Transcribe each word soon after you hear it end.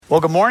Well,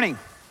 good morning.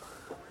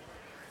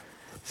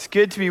 It's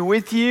good to be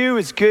with you.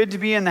 It's good to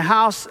be in the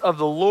house of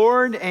the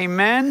Lord.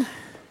 Amen.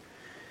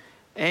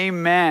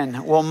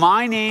 Amen. Well,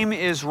 my name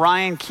is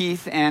Ryan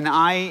Keith, and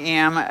I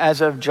am, as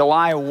of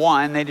July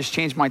 1, they just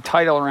changed my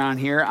title around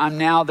here. I'm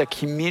now the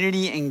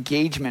Community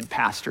Engagement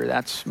Pastor.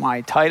 That's my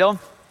title.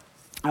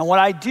 And what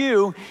I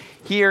do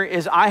here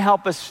is I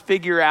help us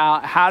figure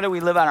out how do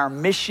we live out our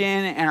mission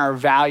and our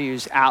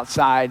values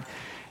outside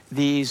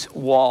these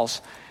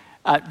walls.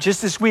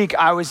 Just this week,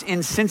 I was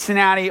in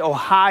Cincinnati,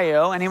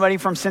 Ohio. Anybody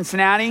from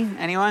Cincinnati?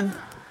 Anyone?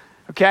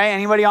 Okay,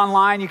 anybody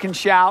online? You can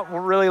shout.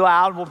 We're really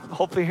loud. We'll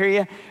hopefully hear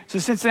you. So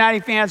Cincinnati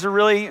fans are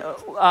really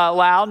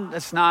loud.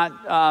 That's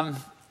not,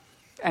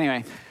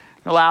 anyway,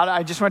 they're loud.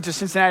 I just went to a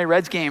Cincinnati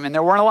Reds game, and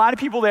there weren't a lot of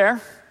people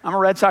there. I'm a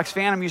Red Sox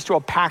fan. I'm used to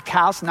a packed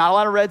house. Not a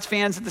lot of Reds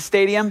fans at the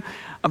stadium,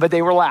 but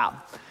they were loud.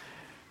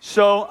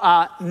 So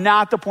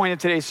not the point of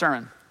today's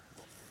sermon.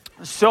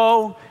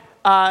 So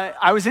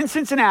I was in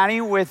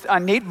Cincinnati with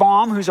Nate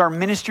Baum, who's our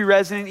ministry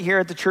resident here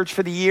at the church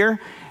for the year,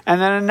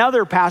 and then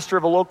another pastor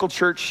of a local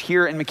church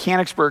here in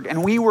Mechanicsburg.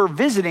 And we were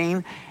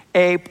visiting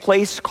a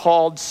place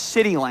called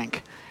CityLink.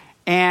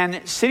 And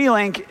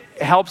CityLink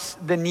helps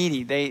the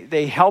needy.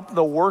 They help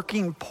the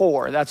working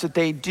poor. That's what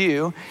they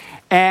do.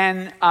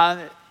 And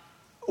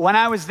when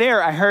I was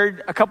there, I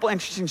heard a couple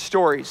interesting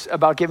stories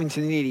about giving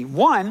to the needy.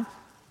 One,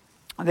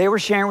 they were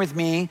sharing with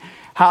me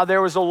how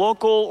there was a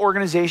local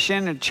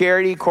organization, a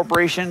charity,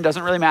 corporation,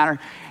 doesn't really matter,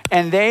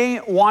 and they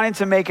wanted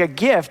to make a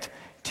gift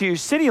to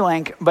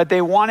CityLink, but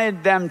they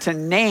wanted them to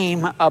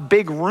name a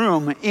big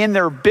room in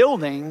their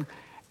building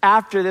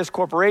after this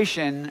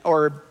corporation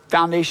or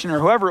foundation or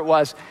whoever it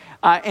was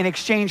in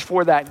exchange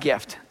for that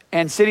gift.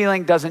 And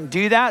CityLink doesn't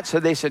do that, so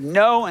they said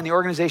no, and the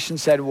organization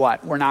said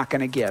what? We're not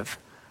going to give,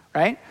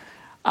 right?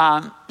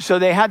 So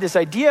they had this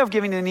idea of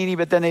giving to the needy,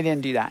 but then they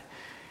didn't do that.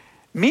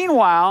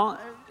 Meanwhile,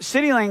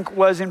 CityLink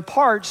was in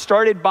part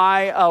started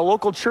by a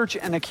local church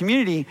in the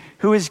community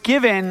who is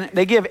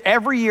they give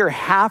every year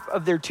half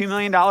of their $2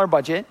 million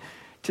budget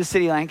to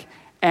CityLink.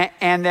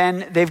 And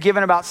then they've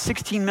given about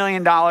 $16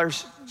 million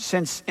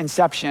since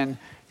inception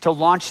to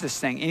launch this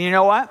thing. And you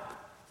know what?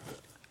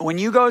 When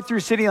you go through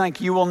CityLink,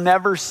 you will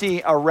never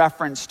see a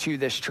reference to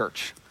this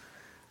church,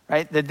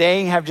 right? That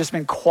they have just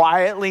been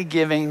quietly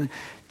giving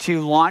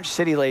to launch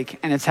CityLink,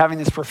 and it's having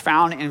this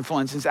profound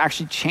influence. It's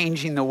actually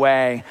changing the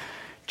way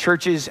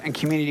churches and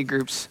community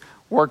groups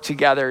work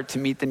together to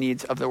meet the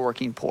needs of the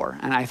working poor.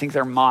 And I think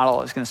their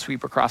model is going to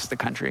sweep across the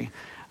country.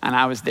 And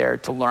I was there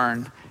to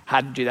learn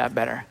how to do that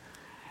better.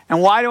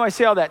 And why do I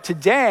say all that?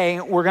 Today,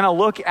 we're going to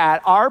look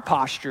at our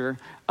posture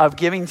of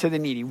giving to the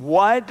needy.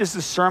 What does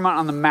the Sermon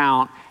on the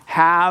Mount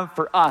have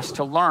for us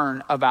to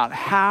learn about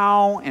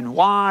how and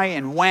why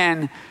and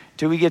when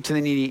do we give to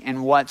the needy,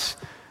 and what's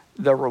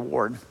the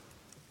reward?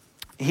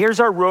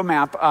 Here's our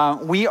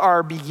roadmap. We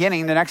are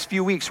beginning the next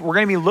few weeks. We're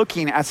going to be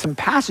looking at some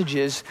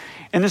passages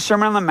in the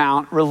Sermon on the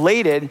Mount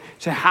related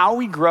to how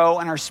we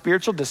grow in our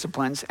spiritual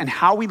disciplines and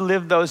how we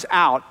live those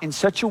out in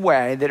such a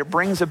way that it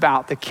brings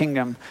about the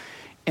kingdom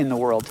in the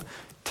world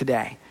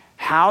today.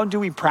 How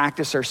do we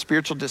practice our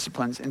spiritual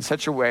disciplines in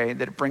such a way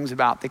that it brings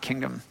about the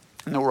kingdom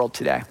in the world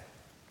today?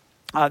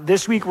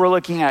 This week, we're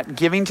looking at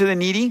giving to the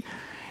needy,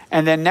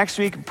 and then next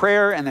week,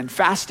 prayer, and then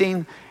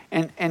fasting.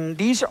 And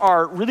these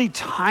are really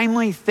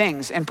timely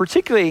things. And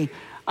particularly,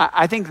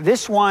 I think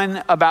this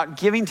one about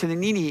giving to the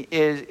needy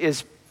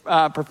is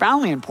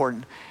profoundly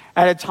important.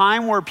 At a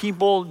time where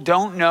people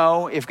don't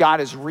know if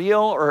God is real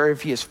or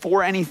if he is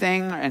for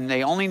anything, and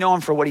they only know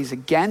him for what he's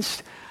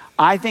against,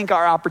 I think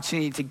our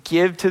opportunity to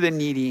give to the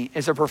needy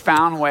is a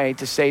profound way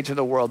to say to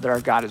the world that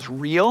our God is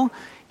real,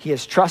 he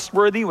is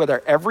trustworthy with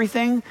our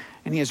everything,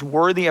 and he is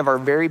worthy of our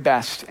very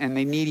best, and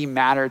the needy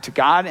matter to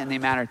God and they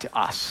matter to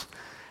us,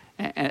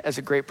 as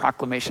a great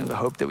proclamation of the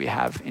hope that we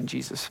have in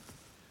Jesus.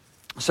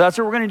 So that's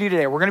what we're going to do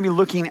today. We're going to be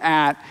looking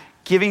at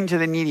giving to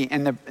the needy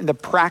and the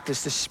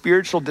practice, the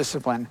spiritual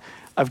discipline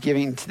of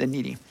giving to the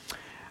needy.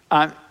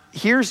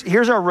 Here's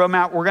our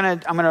roadmap.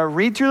 I'm going to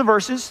read through the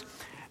verses,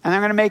 and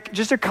I'm going to make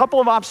just a couple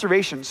of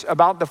observations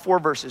about the 4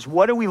 verses.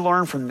 What do we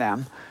learn from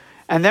them?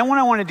 And then what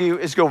I want to do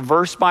is go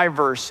verse by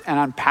verse and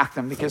unpack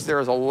them, because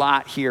there is a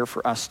lot here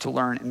for us to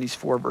learn in these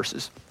 4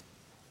 verses.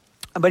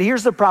 But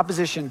here's the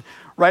proposition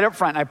right up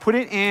front. I put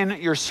it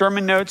in your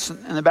sermon notes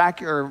in the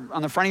back or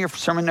on the front of your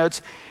sermon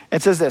notes.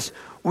 It says this: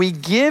 we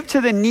give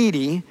to the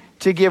needy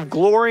to give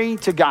glory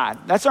to God.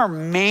 That's our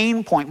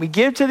main point. We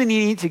give to the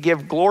needy to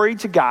give glory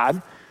to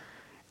God.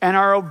 And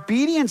our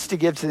obedience to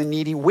give to the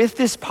needy with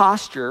this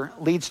posture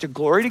leads to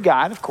glory to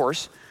God, of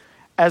course,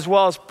 as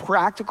well as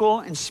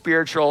practical and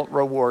spiritual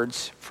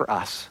rewards for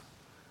us.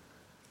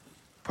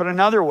 Put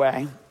another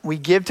way, we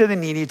give to the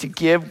needy to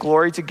give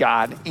glory to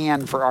God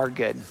and for our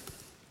good.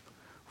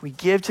 We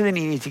give to the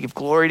needy to give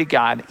glory to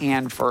God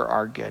and for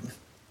our good.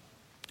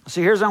 So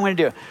here's what I'm going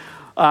to do.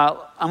 I'm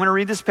going to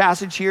read this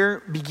passage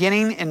here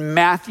beginning in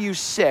Matthew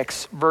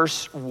 6,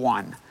 verse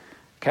 1.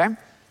 Okay?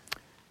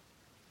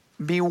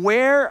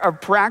 Beware of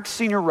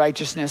practicing your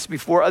righteousness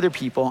before other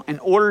people in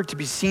order to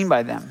be seen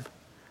by them.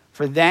 For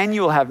for then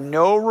you will have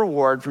no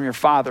reward from your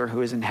Father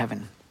who is in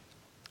heaven.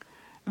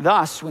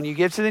 Thus, when you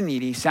give to the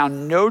needy,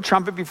 sound no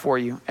trumpet before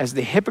you, as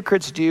the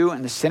hypocrites do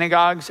in the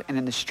synagogues and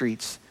in the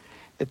streets,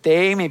 that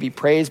they may be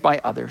praised by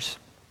others.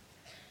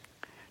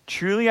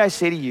 Truly I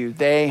say to you,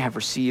 they have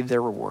received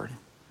their reward.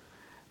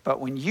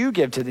 But when you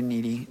give to the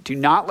needy, do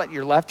not let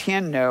your left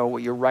hand know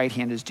what your right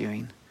hand is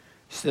doing,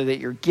 so that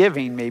your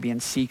giving may be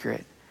in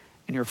secret,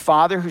 and your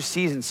Father who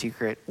sees in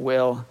secret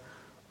will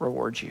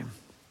reward you.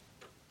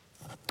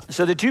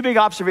 So the two big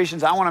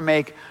observations I want to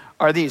make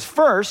are these.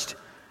 First,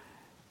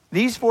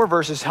 these 4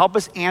 verses help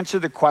us answer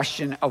the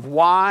question of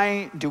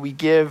why do we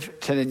give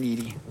to the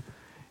needy?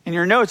 In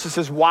your notes, it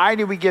says, why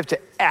do we give to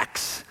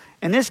X?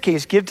 In this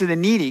case, give to the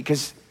needy,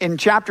 because in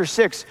chapter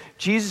 6,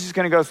 Jesus is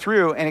going to go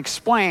through and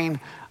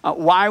explain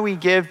why we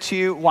give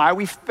to, why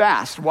we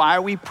fast, why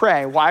we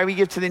pray, why we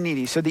give to the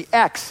needy. So the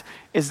X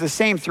is the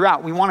same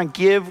throughout. We want to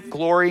give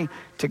glory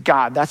to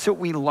God. That's what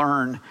we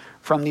learn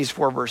from these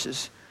 4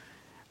 verses.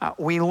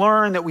 We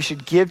learn that we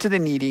should give to the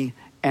needy,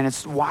 and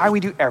it's why we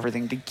do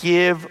everything, to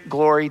give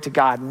glory to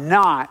God,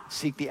 not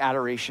seek the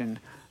adoration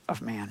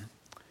of man.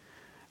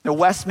 The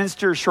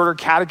Westminster Shorter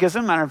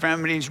Catechism, I don't know if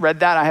anybody's read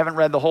that. I haven't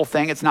read the whole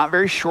thing. It's not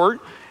very short.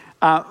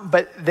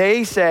 But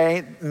they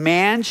say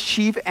man's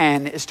chief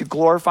end is to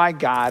glorify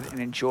God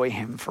and enjoy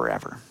him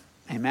forever.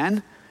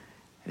 Amen?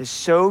 It is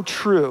so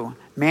true.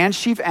 Man's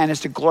chief end is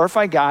to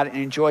glorify God and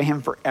enjoy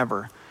him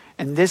forever.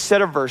 And this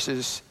set of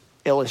verses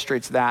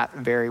illustrates that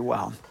very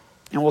well.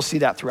 And we'll see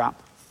that throughout.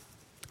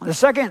 The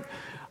second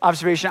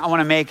observation I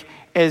want to make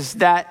is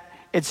that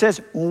it says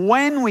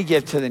when we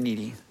give to the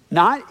needy,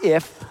 not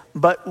if,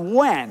 but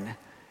when.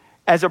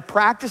 As a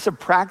practice of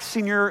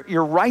practicing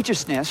your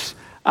righteousness,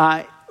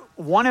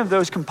 one of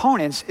those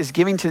components is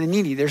giving to the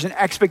needy. There's an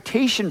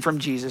expectation from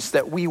Jesus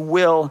that we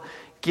will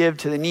give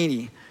to the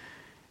needy.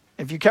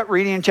 If you kept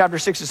reading in chapter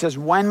 6, it says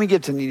when we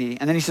give to the needy,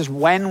 and then he says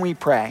when we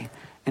pray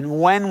and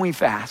when we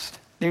fast.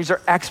 These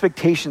are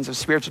expectations of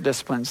spiritual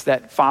disciplines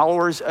that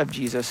followers of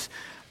Jesus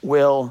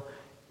will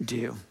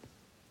do.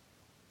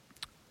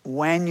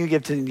 When you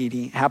give to the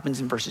needy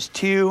happens in verses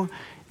 2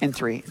 and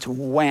 3. It's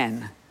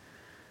when.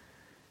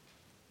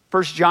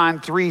 1 John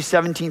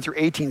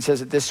 3:17-18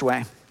 says it this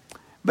way.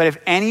 But if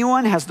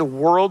anyone has the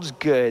world's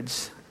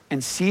goods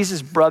and sees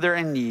his brother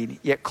in need,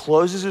 yet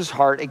closes his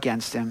heart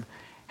against him,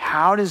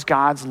 how does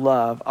God's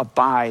love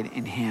abide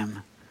in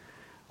him?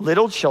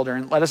 Little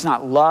children, let us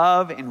not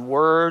love in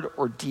word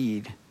or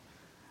deed.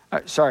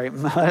 Let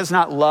us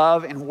not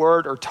love in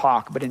word or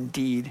talk, but in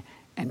deed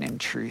and in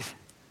truth.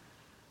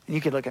 And you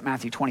could look at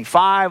Matthew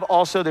 25.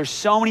 Also, there's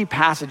so many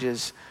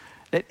passages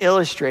that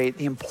illustrate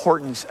the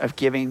importance of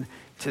giving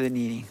to the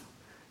needy.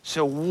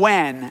 So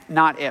when,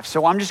 not if.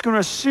 So I'm just going to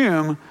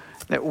assume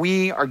that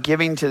we are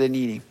giving to the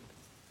needy.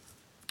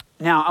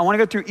 Now, I want to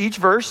go through each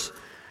verse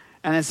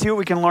and then see what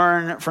we can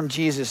learn from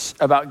Jesus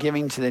about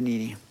giving to the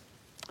needy.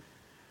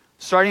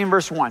 Starting in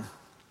verse 1.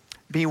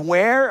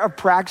 Beware of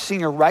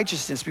practicing your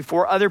righteousness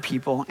before other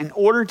people in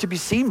order to be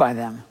seen by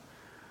them,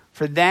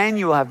 for then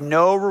you will have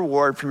no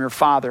reward from your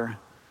Father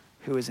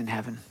who is in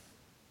heaven.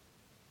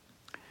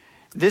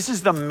 This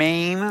is the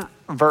main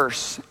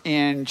verse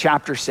in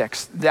chapter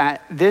 6.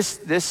 That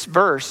this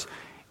verse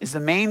is the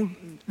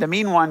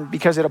main one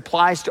because it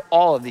applies to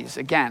all of these.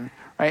 Again,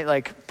 right?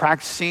 Like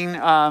practicing,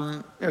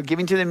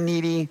 giving to the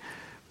needy,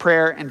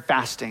 prayer, and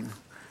fasting.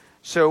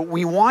 So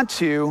we want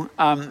to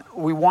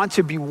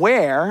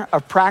beware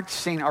of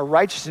practicing our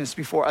righteousness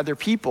before other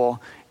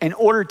people in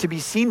order to be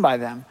seen by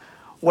them.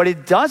 What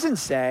it doesn't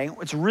say,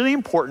 what's really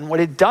important, what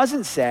it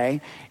doesn't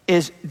say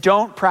is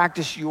don't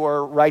practice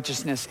your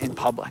righteousness in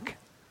public.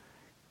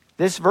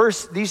 This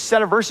verse, these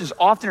set of verses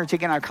often are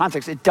taken out of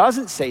context. It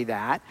doesn't say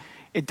that.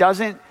 It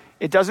doesn't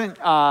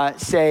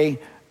say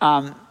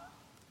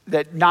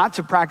that not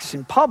to practice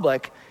in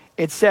public.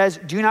 It says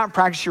do not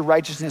practice your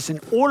righteousness in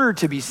order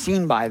to be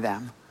seen by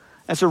them.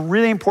 That's a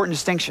really important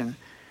distinction.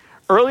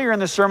 Earlier in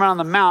the Sermon on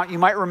the Mount, you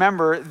might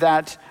remember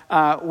that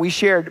we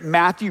shared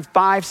Matthew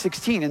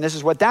 5:16, and this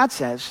is what that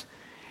says.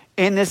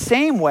 In the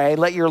same way,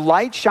 let your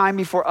light shine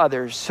before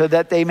others so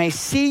that they may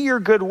see your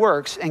good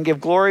works and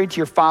give glory to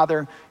your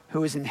Father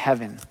who is in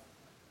heaven.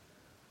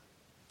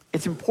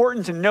 It's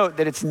important to note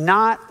that it's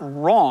not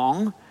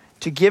wrong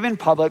to give in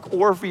public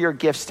or for your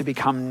gifts to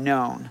become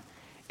known.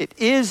 It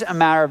is a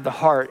matter of the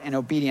heart and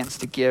obedience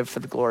to give for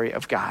the glory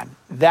of God.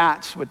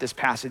 That's what this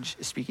passage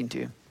is speaking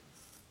to.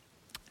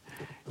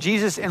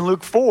 Jesus in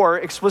Luke 4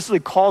 explicitly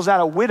calls out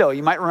a widow.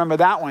 You might remember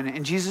that one.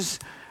 And Jesus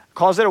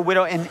calls out a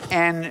widow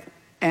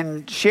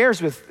and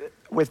shares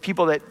with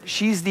people that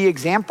she's the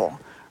example,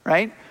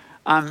 right?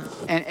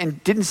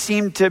 And didn't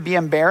seem to be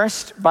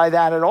embarrassed by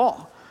that at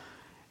all.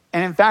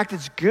 And in fact,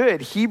 it's good.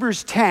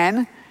 Hebrews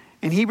 10,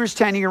 you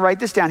can write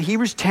this down.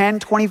 Hebrews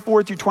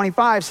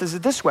 10:24-25 says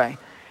it this way.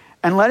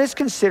 And let us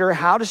consider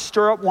how to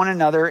stir up one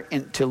another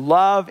into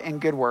love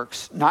and good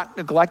works, not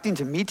neglecting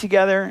to meet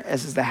together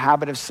as is the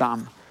habit of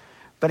some,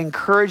 but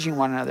encouraging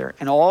one another,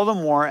 and all the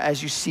more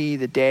as you see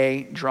the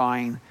day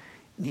drawing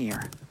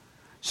near.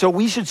 So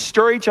we should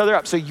stir each other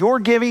up. So your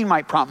giving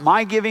might prompt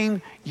my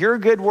giving. Your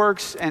good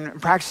works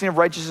and practicing of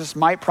righteousness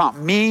might prompt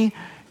me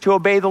to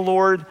obey the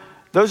Lord.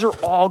 Those are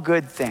all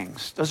good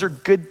things. Those are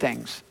good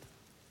things.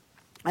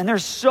 And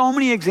there's so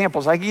many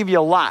examples. I can give you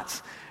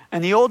lots.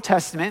 In the Old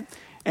Testament,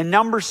 in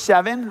Numbers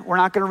 7, we're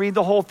not going to read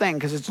the whole thing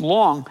because it's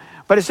long.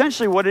 But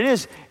essentially what it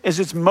is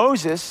it's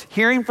Moses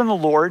hearing from the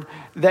Lord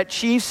that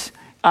chiefs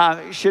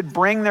should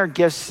bring their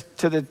gifts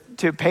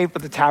to pay for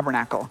the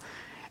tabernacle.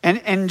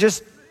 And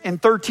just in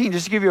 13,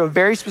 just to give you a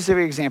very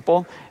specific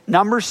example,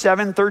 Numbers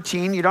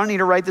 7:13, you don't need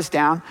to write this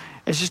down.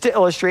 It's just to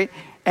illustrate.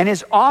 And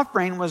his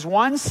offering was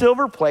 1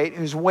 silver plate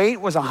whose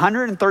weight was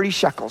 130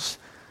 shekels,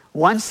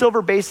 1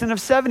 silver basin of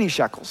 70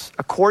 shekels,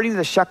 according to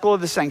the shekel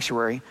of the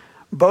sanctuary,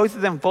 both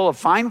of them full of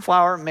fine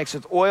flour mixed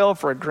with oil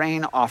for a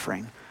grain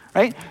offering,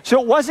 right? So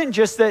it wasn't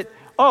just that,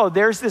 oh,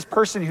 there's this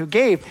person who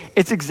gave.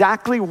 It's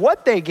exactly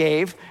what they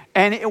gave.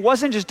 And it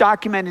wasn't just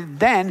documented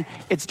then,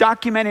 it's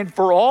documented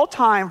for all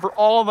time for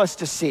all of us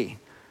to see,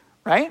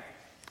 right?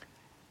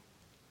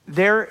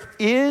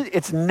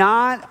 It's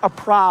not a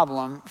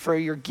problem for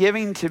your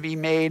giving to be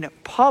made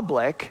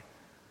public,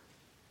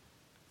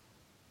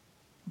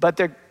 but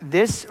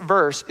this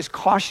verse is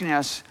cautioning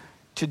us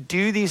to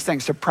do these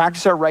things, to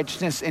practice our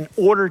righteousness in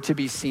order to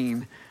be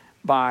seen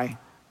by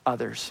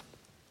others.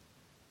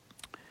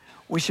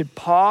 We should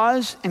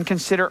pause and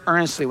consider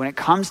earnestly when it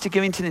comes to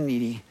giving to the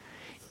needy,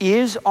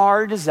 is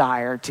our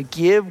desire to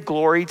give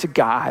glory to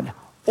God,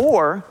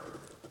 or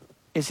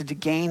is it to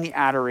gain the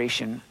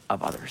adoration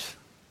of others?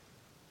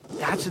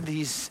 That's what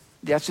these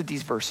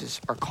verses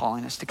are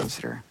calling us to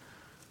consider.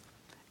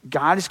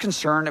 God is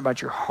concerned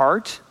about your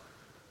heart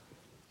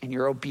and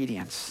your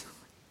obedience.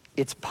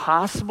 It's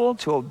possible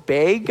to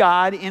obey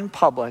God in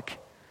public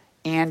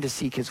and to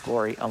seek his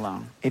glory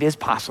alone. It is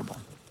possible.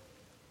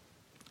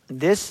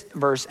 This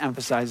verse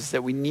emphasizes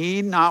that we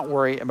need not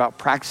worry about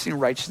practicing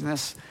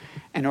righteousness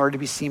in order to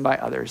be seen by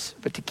others,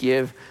 but to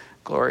give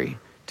glory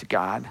to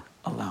God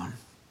alone.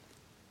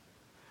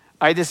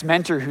 I had this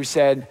mentor who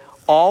said,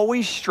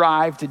 always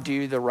strive to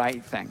do the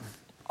right thing.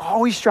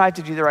 Always strive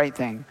to do the right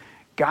thing.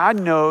 God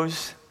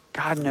knows.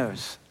 God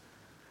knows.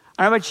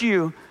 I don't know about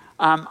you.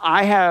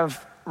 I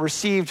have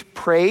received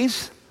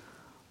praise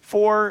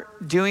for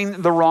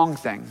doing the wrong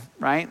thing,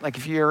 right? Like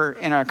if you're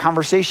in a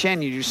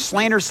conversation, you just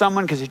slander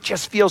someone because it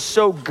just feels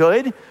so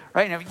good,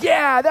 right? And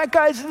yeah, that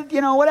guy's,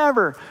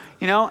 whatever,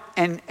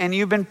 and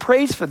you've been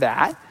praised for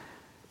that.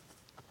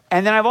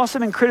 And then I've also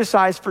been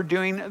criticized for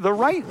doing the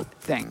right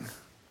thing.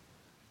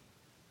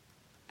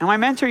 And my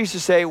mentor used to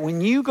say,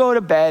 when you go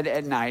to bed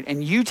at night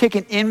and you take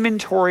an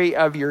inventory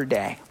of your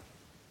day,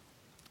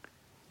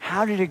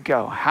 how did it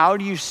go? How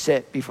do you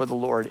sit before the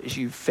Lord as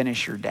you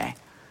finish your day?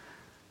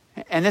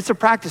 And it's a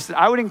practice that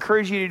I would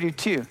encourage you to do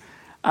too.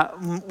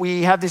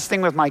 We have this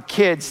thing with my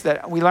kids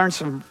that we learned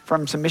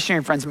from some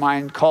missionary friends of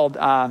mine called,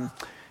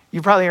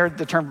 you probably heard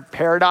the term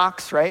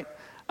paradox, right?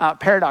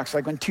 Paradox,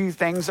 like when two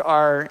things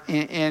are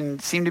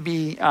seem to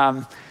be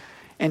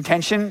in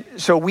tension.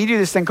 So we do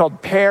this thing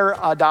called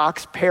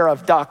paradox, pair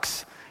of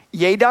ducks,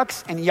 yay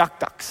ducks and yuck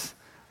ducks,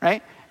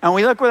 right? And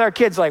we look with our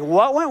kids like,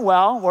 what went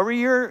well? What were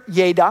your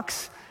yay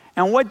ducks?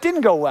 And what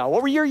didn't go well?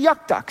 What were your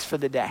yuck ducks for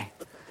the day?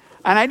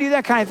 And I do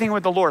that kind of thing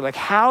with the Lord. Like,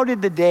 how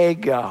did the day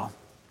go?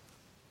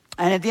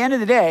 And at the end of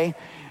the day,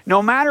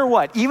 no matter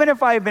what, even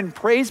if I've been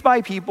praised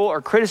by people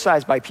or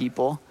criticized by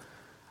people,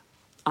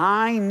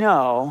 I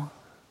know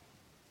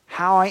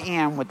how I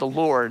am with the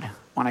Lord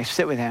when I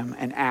sit with him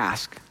and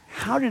ask,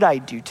 how did I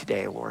do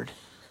today, Lord?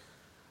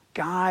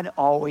 God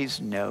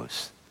always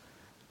knows.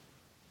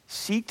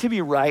 Seek to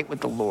be right with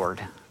the Lord.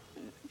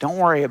 Don't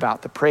worry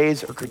about the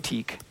praise or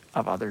critique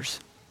of others.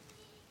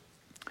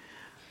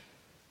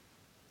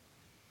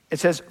 It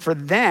says, for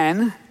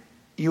then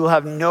you will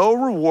have no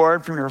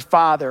reward from your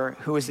Father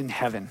who is in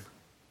heaven.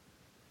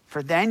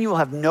 For then you will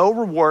have no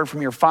reward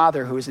from your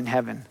Father who is in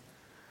heaven.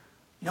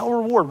 No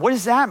reward. What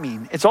does that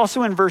mean? It's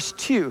also in verse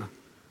 2.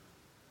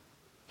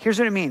 Here's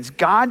what it means.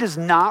 God does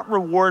not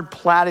reward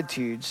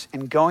platitudes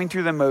and going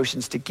through the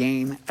motions to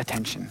gain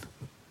attention.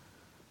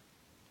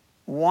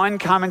 One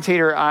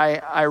commentator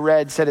I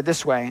read said it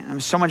this way, and it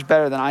was so much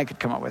better than I could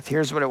come up with.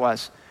 Here's what it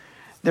was.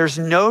 There's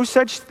no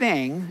such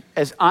thing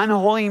as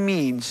unholy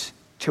means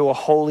to a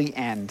holy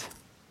end.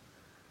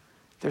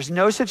 There's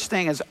no such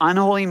thing as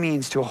unholy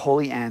means to a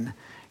holy end.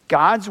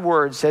 God's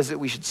word says that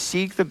we should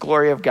seek the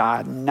glory of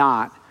God,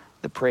 not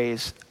the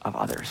praise of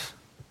others.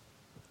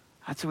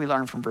 That's what we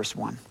learn from verse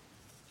 1.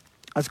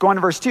 Let's go on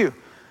to verse 2.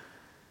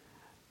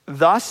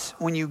 Thus,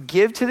 when you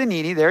give to the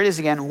needy, there it is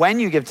again,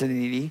 when you give to the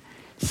needy,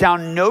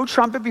 sound no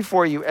trumpet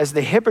before you as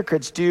the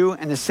hypocrites do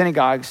in the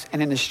synagogues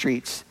and in the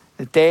streets,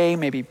 that they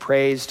may be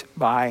praised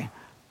by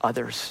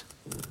others.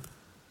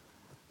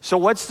 So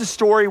what's the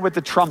story with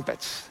the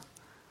trumpets?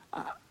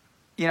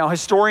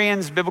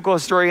 Biblical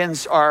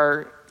historians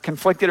are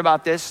conflicted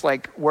about this.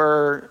 Like,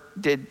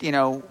 did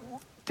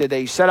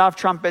they set off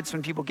trumpets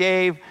when people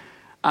gave?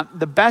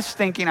 The best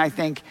thinking, I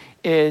think,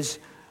 is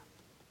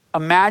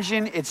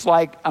imagine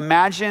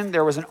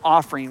there was an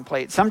offering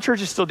plate. Some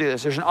churches still do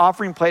this. There's an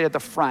offering plate at the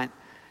front.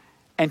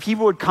 And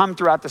people would come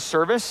throughout the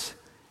service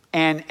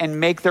and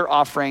make their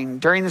offering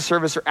during the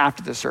service or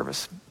after the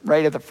service,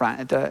 right at the front,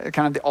 at the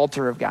kind of the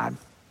altar of God.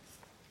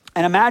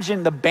 And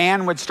imagine the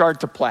band would start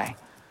to play.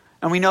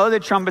 And we know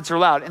that trumpets are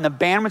loud, and the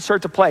band would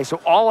start to play. So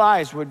all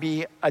eyes would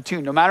be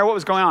attuned. No matter what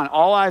was going on,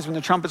 all eyes when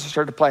the trumpets would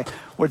start to play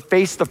would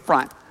face the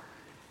front.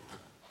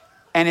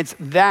 And it's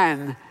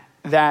then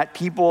that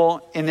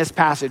people in this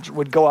passage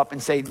would go up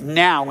and say,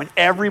 now when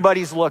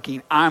everybody's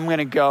looking, I'm going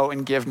to go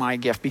and give my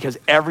gift because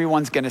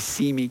everyone's going to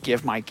see me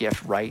give my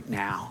gift right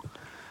now.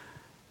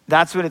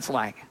 That's what it's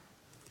like.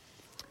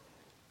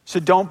 So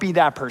don't be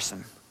that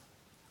person,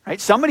 right?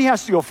 Somebody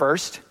has to go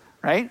first,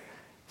 right?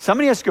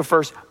 Somebody has to go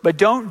first, but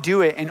don't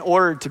do it in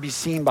order to be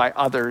seen by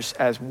others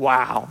as,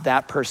 wow,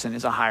 that person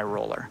is a high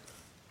roller.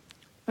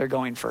 They're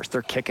going first.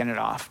 They're kicking it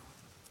off.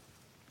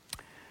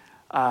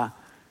 I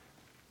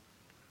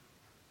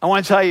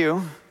want to tell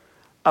you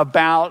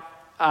about,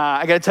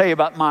 I got to tell you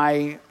about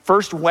my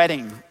first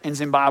wedding in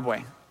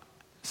Zimbabwe.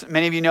 So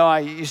many of you know I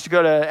used to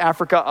go to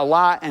Africa a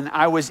lot, and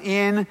I was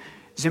in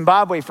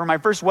Zimbabwe for my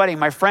first wedding.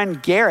 My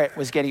friend Garrett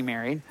was getting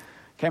married.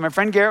 Okay, my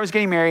friend Garrett was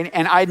getting married,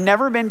 and I'd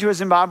never been to a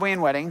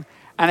Zimbabwean wedding,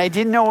 and I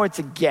didn't know what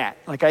to get.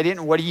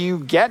 What do you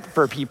get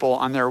for people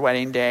on their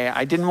wedding day?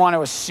 I didn't want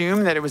to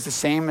assume that it was the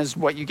same as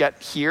what you get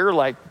here.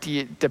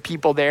 Do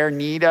people there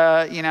need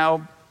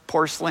a,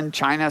 porcelain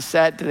china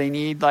set? Do they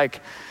need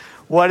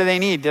what do they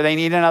need? Do they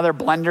need another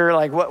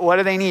blender? What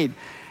do they need?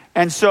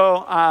 And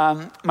so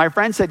my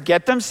friend said,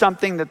 get them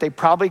something that they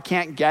probably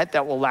can't get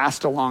that will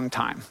last a long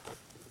time.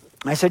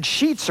 I said,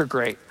 sheets are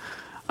great.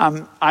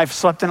 I've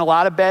slept in a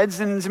lot of beds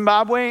in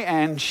Zimbabwe,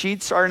 and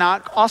sheets are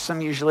not awesome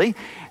usually.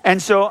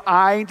 And so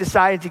I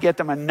decided to get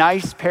them a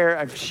nice pair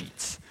of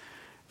sheets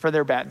for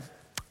their bed.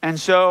 And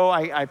so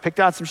I picked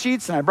out some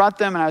sheets, and I brought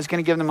them, and I was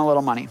going to give them a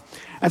little money.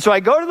 And so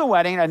I go to the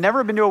wedding. I'd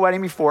never been to a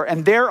wedding before,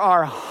 and there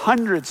are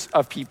hundreds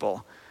of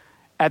people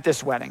at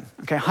this wedding,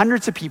 okay?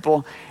 Hundreds of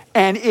people,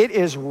 and it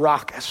is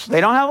raucous.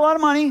 They don't have a lot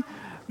of money.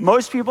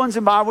 Most people in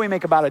Zimbabwe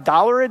make about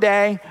 $1 a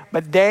day,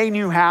 but they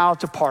knew how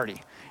to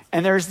party.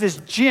 And there's this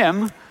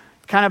gym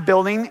kind of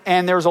building,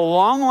 and there was a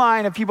long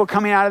line of people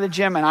coming out of the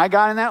gym, and I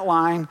got in that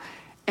line,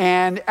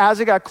 and as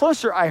I got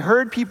closer, I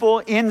heard people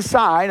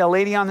inside, a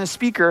lady on the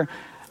speaker,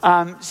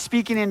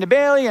 speaking into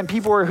Bailey, and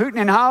people were hooting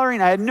and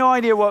hollering. I had no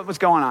idea what was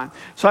going on.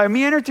 So I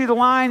meandered through the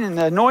line, and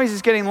the noise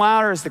is getting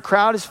louder as the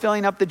crowd is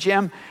filling up the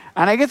gym,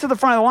 and I get to the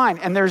front of the line,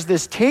 and there's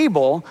this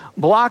table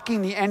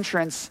blocking the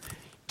entrance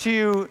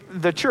to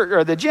the church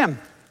or the gym.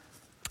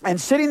 And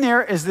sitting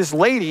there is this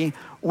lady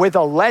with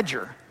a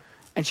ledger.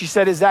 And she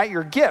said, is that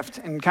your gift?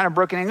 And kind of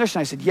broken English.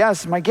 And I said,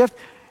 yes, my gift.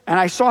 And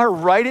I saw her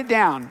write it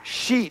down,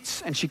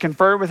 sheets. And she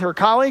conferred with her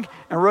colleague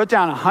and wrote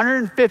down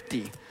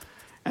 150.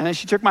 And then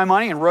she took my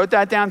money and wrote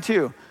that down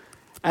too.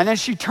 And then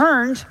she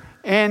turned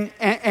and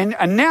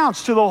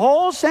announced to the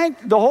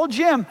whole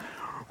gym,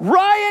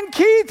 Ryan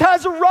Keith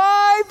has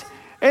arrived,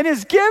 and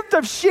his gift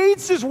of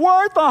sheets is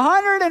worth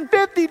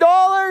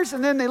 $150.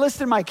 And then they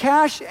listed my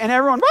cash, and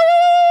everyone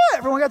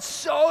got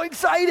so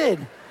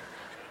excited.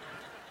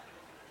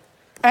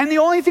 And the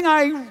only thing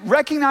I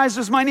recognized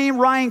was my name,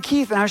 Ryan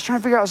Keith, and I was trying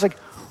to figure out, I was like,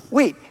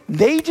 wait,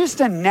 they just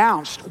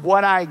announced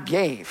what I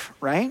gave,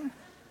 right?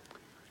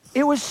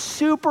 It was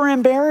super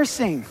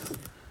embarrassing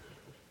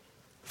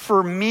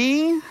for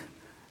me,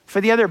 for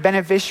the other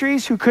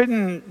beneficiaries who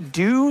couldn't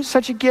do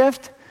such a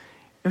gift.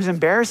 It was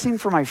embarrassing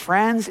for my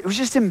friends. It was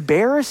just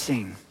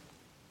embarrassing.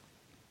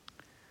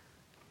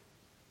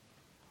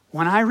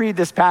 When I read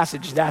this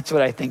passage, that's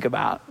what I think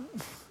about,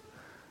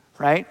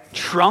 right?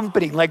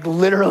 Trumpeting,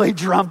 literally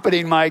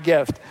trumpeting my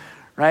gift,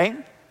 right?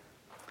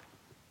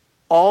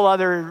 All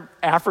other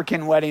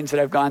African weddings that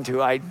I've gone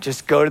to, I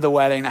just go to the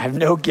wedding. I have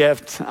no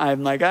gift.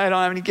 I'm like, I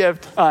don't have any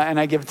gift. And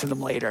I give it to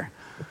them later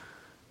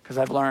because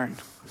I've learned.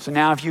 So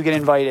now if you get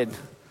invited,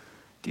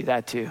 do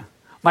that too.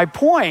 My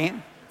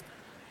point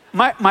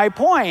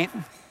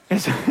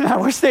is, I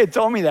wish they had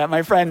told me that.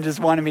 My friend just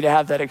wanted me to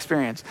have that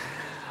experience.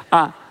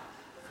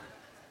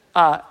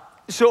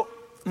 So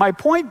my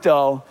point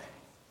though,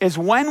 is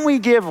when we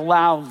give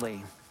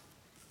loudly,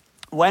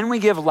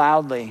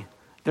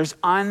 there's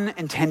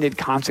unintended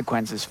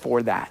consequences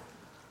for that.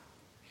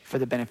 For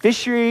the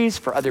beneficiaries,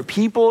 for other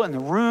people in the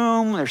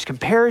room, there's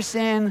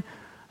comparison.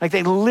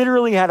 They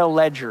literally had a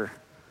ledger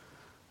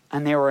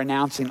and they were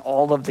announcing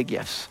all of the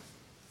gifts.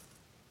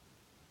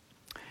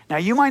 Now,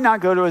 you might not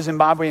go to a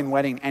Zimbabwean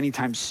wedding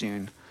anytime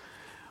soon,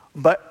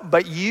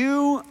 but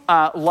you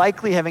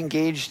likely have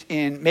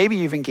maybe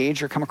you've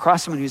engaged or come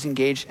across someone who's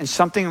engaged in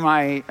something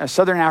my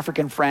Southern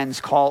African friends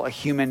call a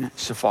human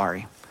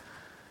safari.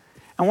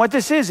 And what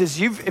this is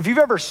if you've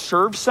ever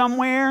served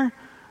somewhere,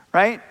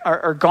 right,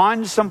 or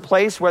gone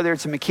someplace, whether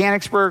it's in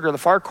Mechanicsburg or the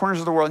far corners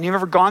of the world, and you've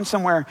ever gone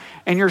somewhere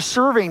and you're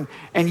serving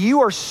and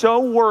you are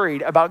so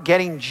worried about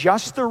getting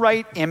just the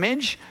right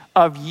image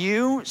of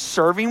you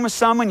serving with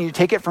someone, you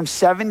take it from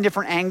 7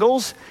 different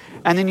angles,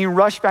 and then you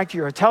rush back to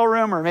your hotel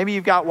room, or maybe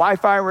you've got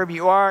Wi-Fi wherever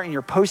you are, and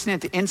you're posting it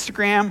to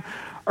Instagram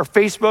or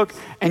Facebook,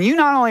 and you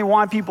not only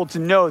want people to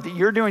know that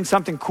you're doing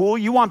something cool,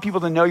 you want people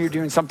to know you're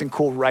doing something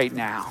cool right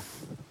now.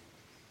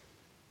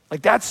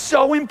 Like, that's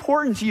so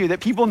important to you that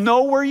people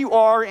know where you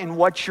are and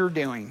what you're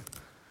doing.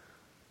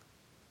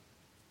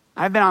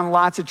 I've been on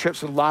lots of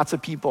trips with lots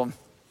of people.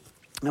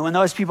 And when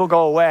those people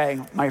go away,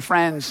 my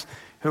friends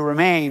who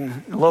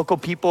remain, local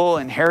people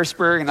in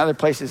Harrisburg and other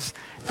places,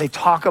 they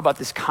talk about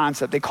this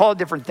concept. They call it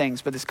different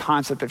things, but this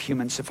concept of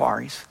human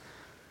safaris.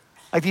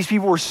 Like, these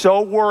people were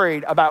so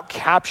worried about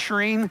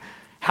capturing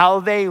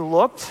how they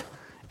looked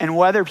and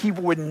whether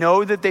people would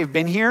know that they've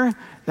been here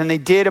than they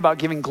did about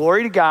giving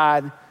glory to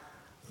God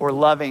or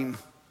loving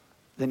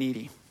the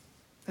needy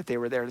that they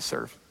were there to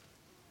serve.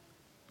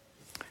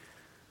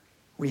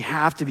 We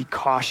have to be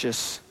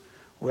cautious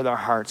with our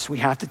hearts. We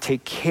have to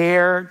take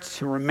care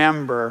to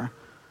remember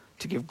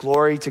to give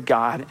glory to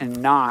God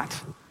and not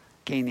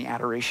gain the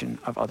adoration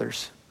of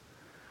others.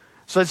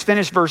 So let's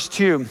finish verse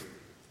 2.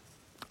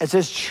 It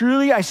says,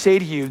 truly I say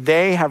to you,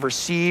 they have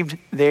received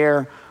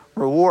their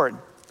reward.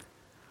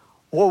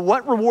 Well,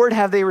 what reward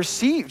have they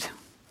received?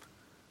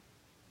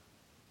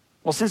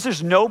 Well, since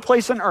there's no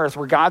place on earth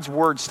where God's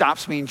word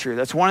stops being true,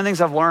 that's one of the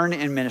things I've learned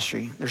in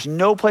ministry. There's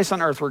no place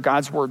on earth where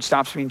God's word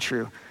stops being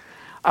true.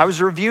 I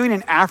was reviewing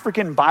an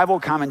African Bible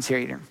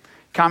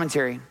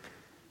commentary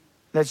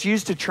that's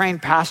used to train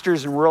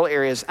pastors in rural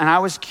areas, and I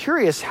was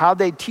curious how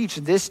they teach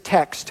this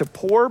text to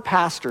poor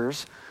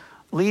pastors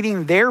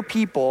leading their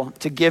people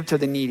to give to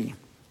the needy.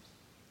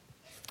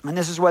 And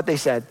this is what they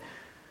said.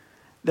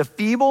 The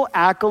feeble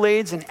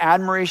accolades and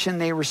admiration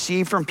they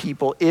receive from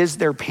people is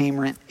their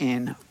payment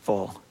in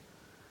full.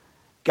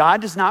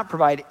 God does not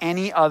provide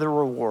any other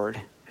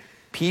reward.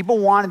 People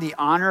wanted the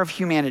honor of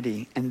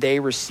humanity, and they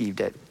received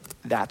it.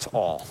 That's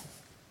all.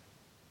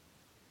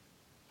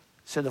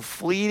 So the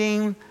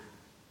fleeting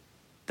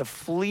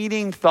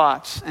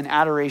thoughts and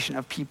adoration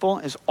of people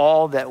is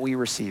all that we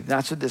receive.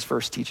 That's what this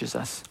verse teaches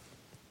us.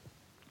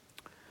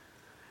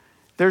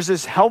 There's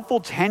this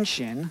helpful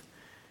tension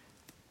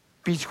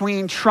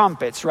between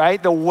trumpets,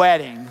 right? The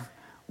wedding,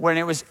 when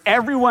it was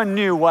everyone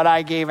knew what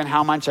I gave and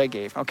how much I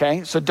gave,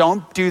 okay? So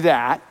don't do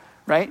that,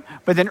 right?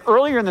 But then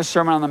earlier in the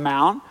Sermon on the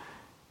Mount,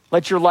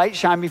 let your light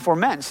shine before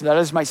men so that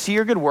others might see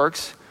your good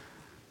works.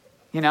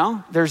 You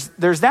know, there's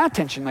that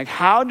tension. Like,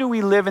 how do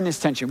we live in this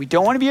tension? We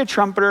don't want to be a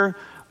trumpeter,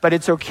 but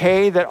it's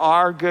okay that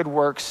our good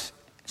works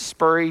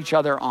spur each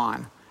other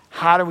on.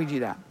 How do we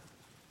do that?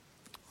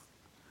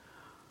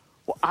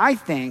 Well, I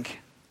think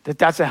that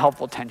that's a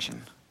helpful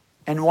tension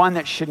and one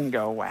that shouldn't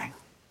go away.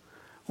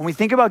 When we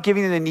think about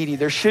giving to the needy,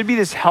 there should be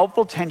this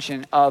helpful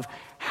tension of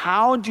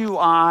how do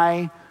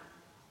I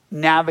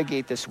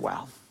navigate this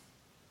well?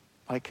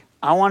 Like,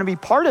 I want to be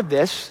part of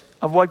this,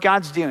 of what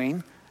God's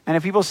doing. And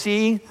if people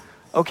see,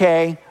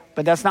 okay,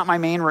 but that's not my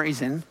main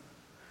reason.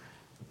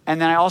 And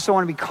then I also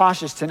want to be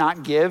cautious to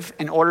not give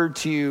in order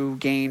to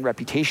gain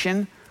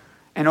reputation,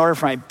 in order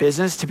for my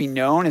business to be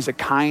known as a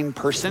kind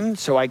person,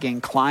 so I gain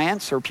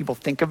clients or people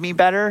think of me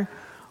better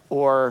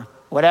or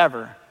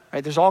whatever,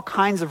 right? There's all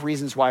kinds of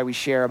reasons why we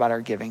share about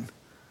our giving.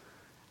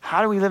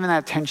 How do we live in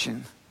that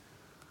tension?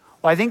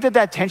 Well, I think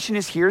that tension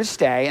is here to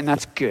stay, and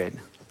that's good.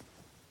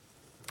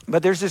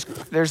 But there's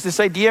this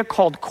idea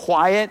called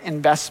quiet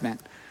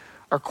investment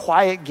or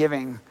quiet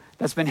giving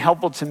that's been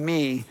helpful to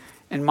me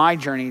in my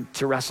journey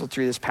to wrestle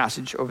through this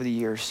passage over the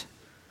years.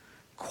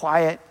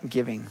 Quiet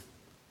giving.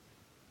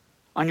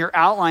 On your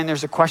outline,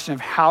 there's a question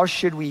of how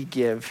should we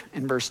give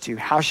in verse 2?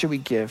 How should we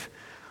give?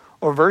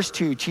 Or verse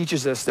 2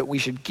 teaches us that we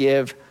should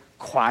give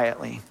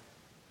quietly.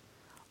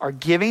 Our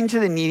giving to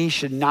the needy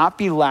should not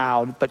be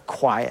loud, but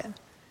quiet.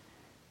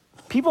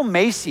 People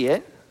may see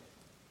it.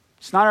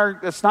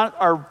 That's not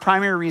our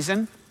primary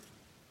reason,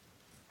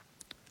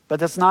 but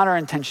that's not our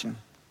intention.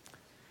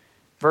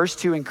 Verse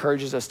 2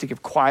 encourages us to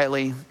give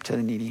quietly to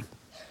the needy.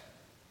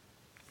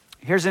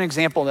 Here's an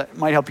example that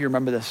might help you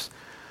remember this.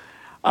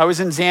 I was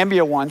in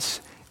Zambia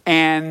once,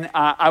 and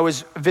I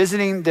was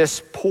visiting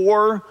this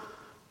poor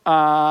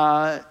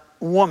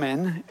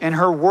woman, and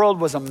her world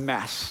was a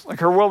mess. Like,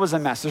 her world was a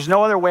mess. There's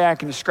no other way I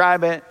can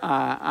describe it.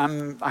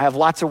 I have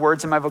lots of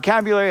words in my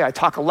vocabulary. I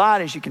talk a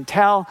lot, as you can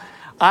tell.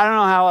 I don't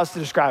know how else to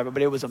describe it,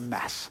 but it was a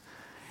mess.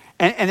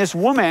 And this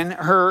woman,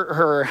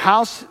 her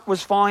house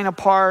was falling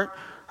apart.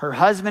 Her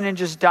husband had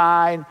just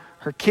died.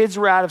 Her kids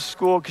were out of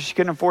school because she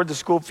couldn't afford the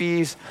school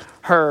fees.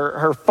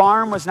 Her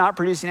farm was not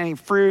producing any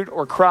fruit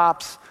or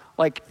crops.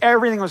 Like,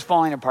 everything was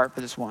falling apart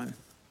for this woman.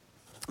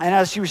 And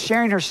as she was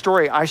sharing her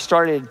story, I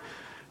started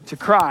to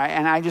cry.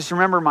 And I just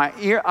remember my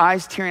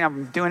eyes tearing up.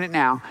 I'm doing it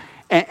now.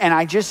 And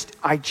I just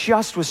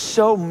was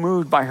so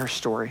moved by her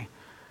story.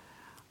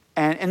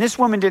 And this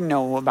woman didn't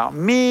know about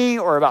me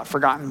or about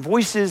Forgotten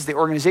Voices, the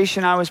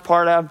organization I was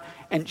part of.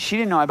 And she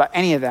didn't know about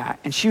any of that.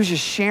 And she was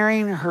just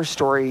sharing her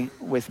story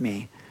with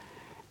me.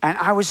 And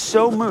I was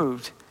so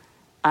moved.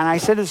 And I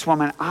said to this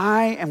woman,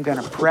 I am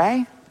going to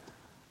pray,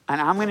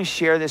 and I'm going to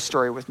share this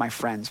story with my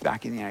friends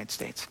back in the United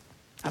States.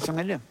 That's what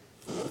I'm going to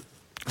do.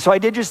 So I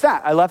did just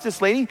that. I left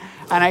this lady,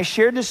 and I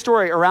shared this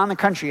story around the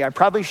country. I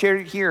probably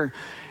shared it here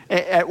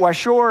at West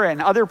Shore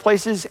and other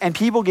places, and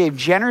people gave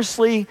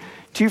generously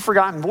to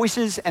Forgotten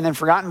Voices, and then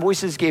Forgotten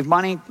Voices gave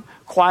money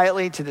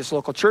quietly to this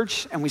local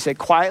church, and we said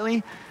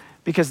quietly,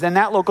 Because then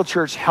that local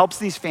church helps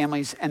these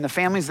families, and the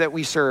families that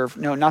we serve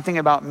know nothing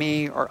about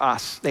me or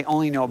us. They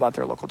only know about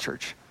their local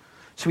church.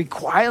 So we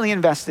quietly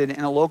invested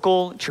in a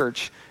local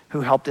church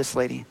who helped this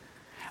lady.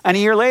 And a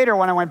year later,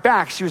 when I went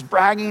back, she was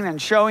bragging and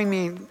showing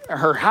me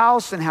her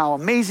house and how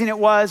amazing it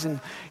was and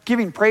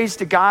giving praise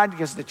to God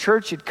because the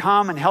church had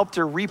come and helped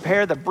her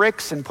repair the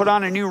bricks and put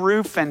on a new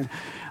roof and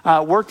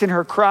worked in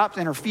her crops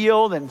in her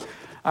field, and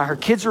her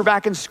kids were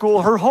back in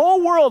school. Her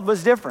whole world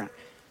was different.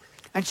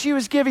 And she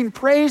was giving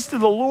praise to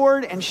the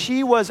Lord, and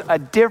she was a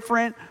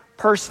different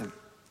person.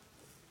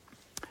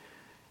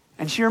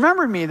 And she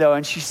remembered me, though,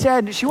 and she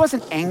said she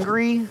wasn't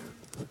angry.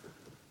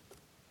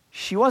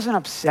 She wasn't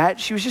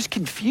upset. She was just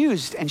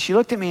confused. And she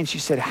looked at me and she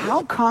said,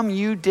 "How come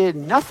you did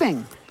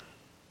nothing?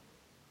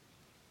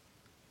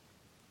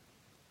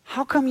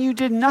 How come you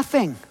did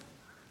nothing?"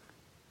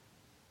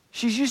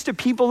 She's used to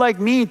people like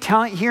me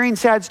hearing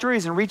sad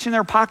stories and reaching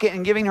their pocket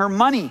and giving her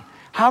money.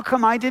 How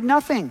come I did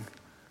nothing?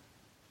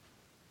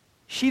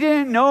 She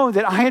didn't know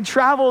that I had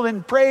traveled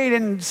and prayed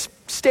and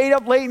stayed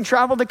up late and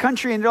traveled the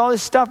country and did all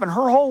this stuff. And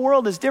her whole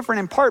world is different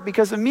in part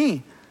because of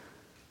me.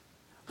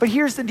 But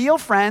here's the deal,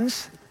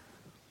 friends.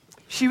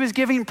 She was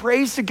giving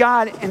praise to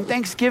God and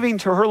thanksgiving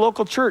to her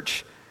local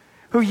church,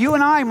 who you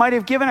and I might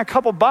have given a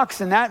couple bucks,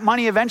 and that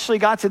money eventually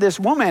got to this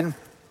woman,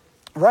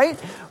 right?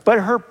 But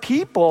her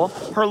people,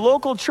 her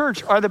local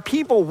church, are the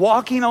people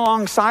walking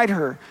alongside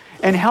her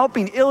and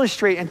helping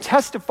illustrate and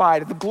testify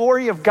to the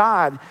glory of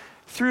God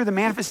through the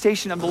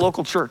manifestation of the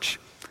local church.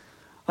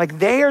 Like,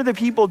 they are the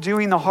people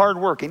doing the hard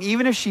work. And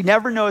even if she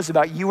never knows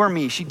about you or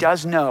me, she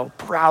does know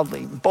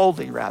proudly,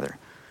 boldly rather,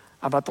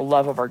 about the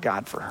love of our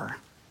God for her.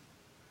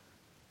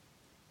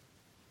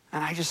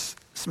 And I just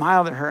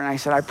smiled at her and I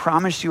said, "I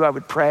promised you I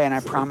would pray, and I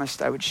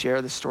promised I would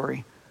share the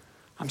story.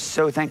 I'm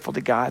so thankful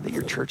to God that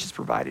your church has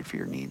provided for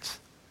your needs."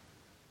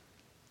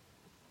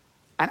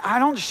 And I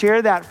don't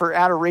share that for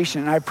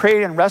adoration. And I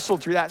prayed and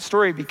wrestled through that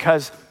story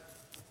because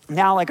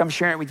now, like, I'm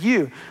sharing it with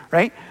you,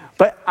 right?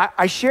 But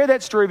I share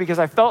that story because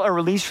I felt a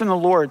release from the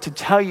Lord to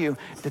tell you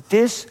that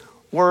this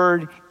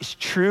word is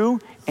true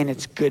and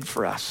it's good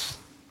for us.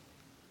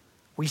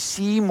 We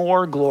see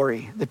more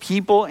glory. The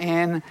people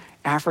in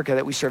Africa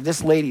that we serve,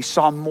 this lady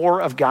saw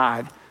more of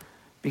God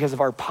because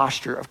of our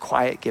posture of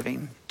quiet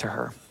giving to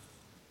her.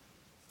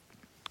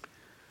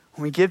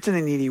 When we give to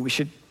the needy, we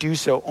should do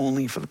so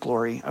only for the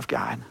glory of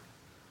God.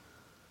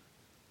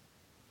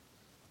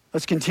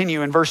 Let's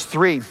continue in verse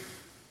 3.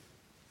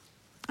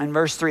 In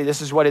verse 3,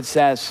 this is what it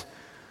says.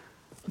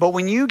 "But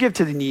when you give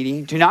to the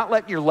needy, do not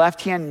let your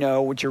left hand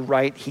know what your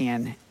right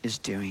hand is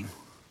doing."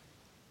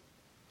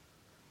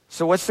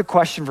 So what's the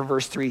question for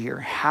verse 3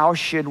 here? How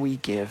should we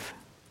give?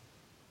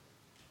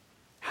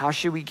 How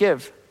should we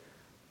give?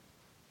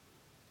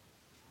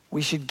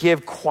 We should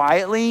give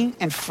quietly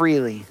and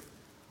freely,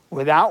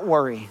 without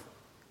worry,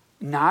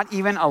 not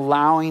even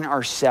allowing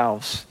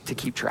ourselves to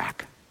keep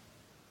track.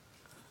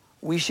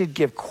 We should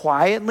give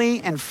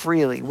quietly and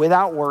freely,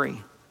 without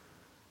worry,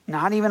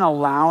 not even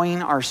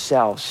allowing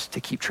ourselves to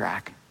keep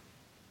track.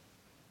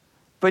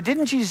 But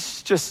didn't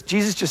Jesus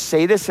just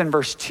say this in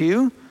verse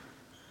 2?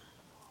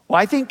 Well,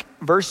 I think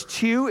verse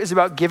 2 is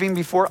about giving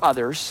before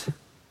others,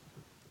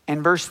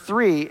 and verse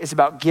 3 is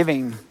about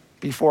giving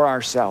before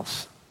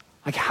ourselves.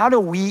 Like, how do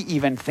we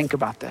even think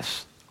about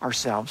this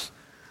ourselves?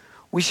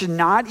 We should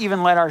not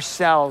even let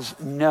ourselves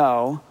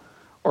know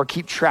or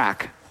keep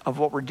track of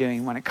what we're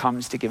doing when it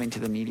comes to giving to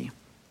the needy.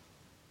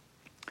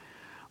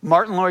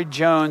 Martin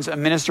Lloyd-Jones, a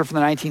minister from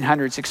the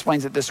 1900s,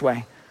 explains it this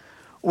way.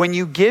 "When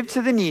you give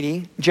to the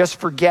needy, just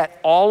forget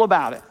all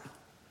about it.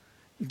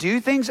 Do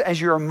things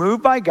as you are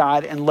moved by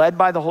God and led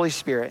by the Holy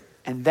Spirit,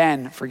 and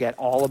then forget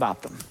all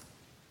about them."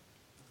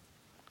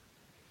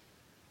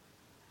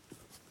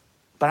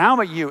 But I don't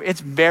know about you, it's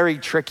very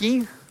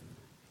tricky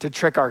to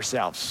trick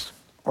ourselves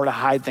or to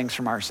hide things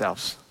from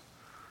ourselves.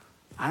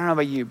 I don't know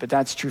about you, but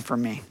that's true for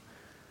me.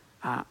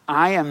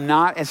 I am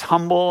not as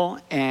humble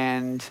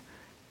and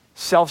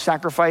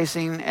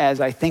self-sacrificing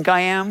as I think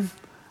I am,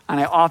 and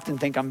I often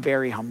think I'm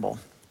very humble.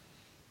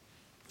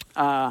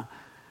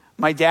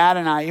 My dad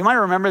and I, you might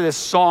remember this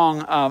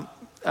song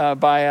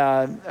by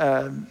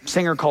a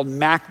singer called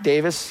Mac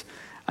Davis.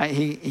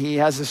 He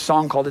has this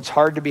song called "It's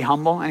Hard to Be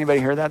Humble."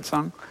 Anybody heard that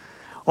song?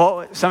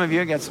 Well, some of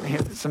you get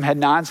some head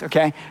nods,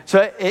 okay? So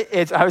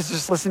I was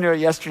just listening to it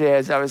yesterday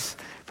as I was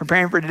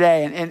preparing for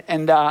today,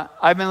 and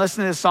I've been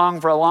listening to this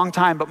song for a long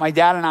time, but my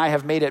dad and I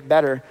have made it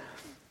better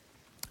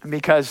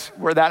because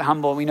we're that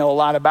humble and we know a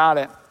lot about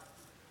it.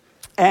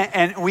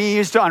 And we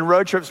used to, on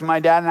road trips, my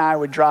dad and I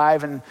would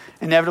drive and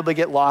inevitably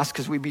get lost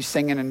because we'd be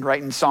singing and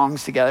writing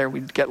songs together.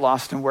 We'd get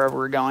lost in wherever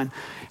we're going.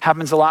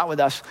 Happens a lot with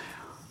us.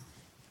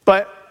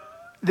 But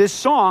this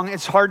song,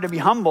 "It's Hard to Be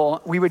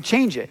Humble," we would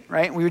change it,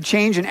 right? We would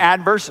change and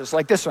add verses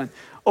like this one.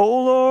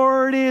 "Oh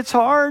Lord, it's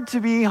hard to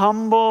be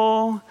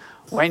humble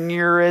when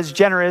you're as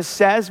generous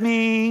as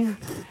me.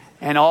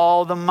 And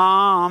all the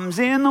moms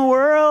in the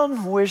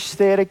world wish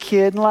they had a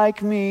kid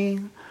like me."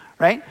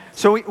 right?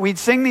 So we'd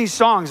sing these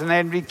songs and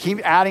then we keep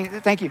adding,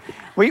 thank you.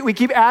 We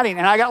keep adding,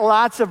 and I got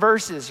lots of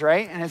verses,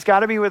 right? And it's got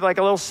to be with like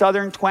a little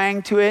Southern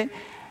twang to it.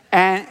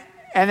 And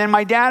then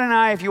my dad and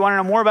I, if you want to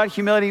know more about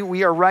humility,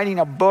 we are writing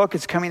a book.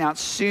 It's coming out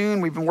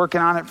soon. We've been working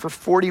on it for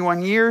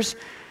 41 years.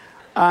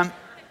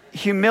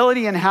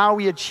 Humility and How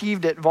We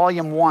Achieved It,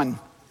 Volume 1.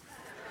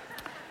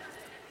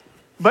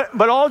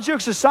 But all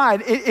jokes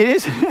aside,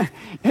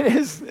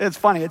 it's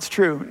funny. It's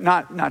true,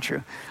 not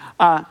true.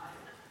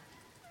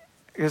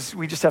 Because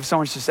we just have so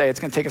much to say. It's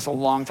going to take us a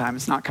long time.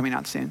 It's not coming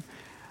out soon.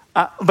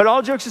 But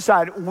all jokes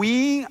aside,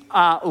 we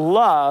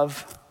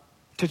love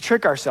to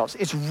trick ourselves.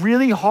 It's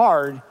really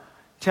hard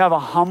to have a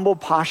humble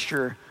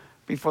posture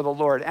before the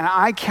Lord. And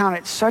I count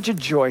it such a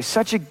joy,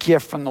 such a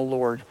gift from the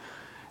Lord,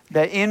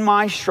 that in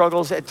my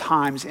struggles at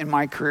times in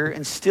my career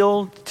and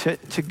still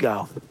to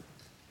go,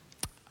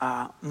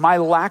 my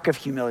lack of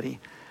humility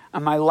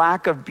and my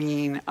lack of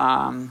being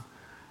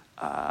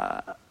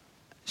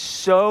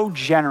so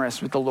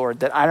generous with the Lord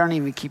that I don't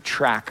even keep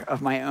track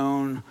of my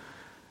own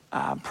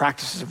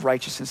practices of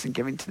righteousness and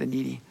giving to the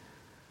needy.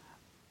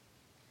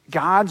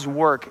 God's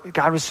work,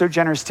 God was so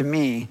generous to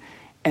me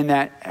in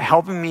that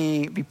helping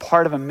me be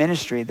part of a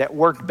ministry that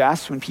worked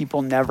best when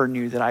people never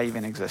knew that I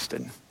even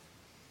existed.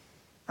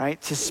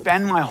 Right? To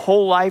spend my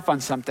whole life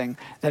on something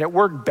that it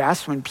worked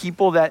best when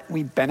people that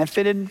we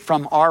benefited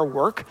from our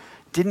work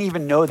didn't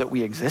even know that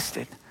we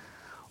existed.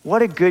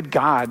 What a good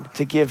God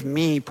to give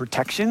me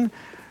protection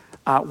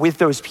with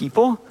those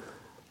people,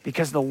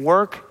 because the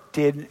work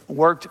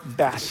worked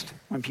best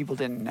when people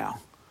didn't know.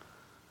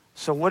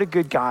 So what a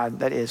good God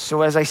that is.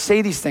 So as I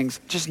say these things,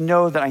 just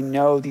know that I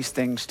know these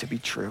things to be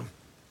true.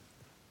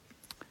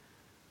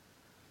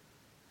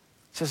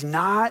 It says,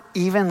 not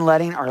even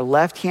letting our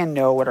left hand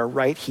know what our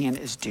right hand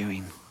is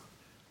doing.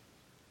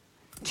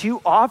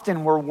 Too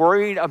often we're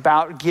worried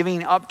about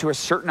giving up to a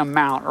certain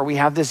amount, or we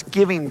have this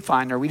giving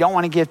fund, or we don't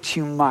want to give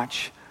too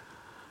much.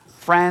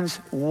 Friends,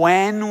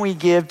 when we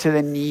give to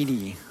the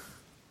needy,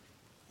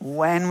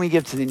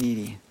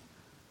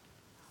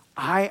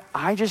 I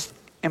just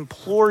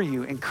implore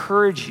you,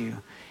 encourage you,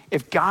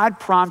 if God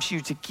prompts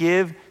you to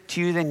give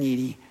to the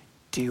needy,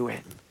 do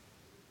it.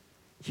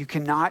 You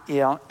cannot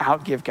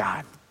outgive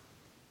God.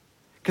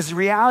 Because the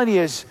reality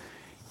is,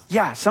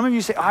 yeah, some of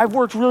you say, I've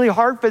worked really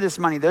hard for this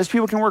money. Those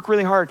people can work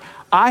really hard.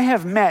 I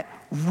have met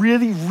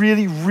really,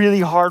 really,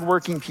 really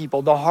hardworking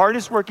people, the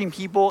hardest working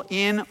people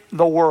in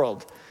the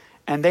world,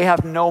 and they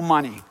have no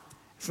money.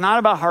 It's not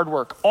about hard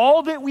work.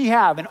 All that we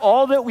have and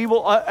all that we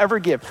will ever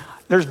give,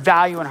 there's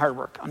value in hard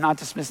work. I'm not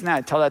dismissing that.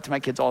 I tell that to my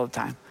kids all the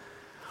time.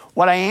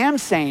 What I am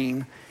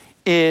saying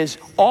is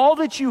all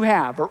that you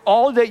have or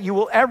all that you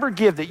will ever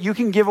give that you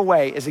can give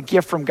away is a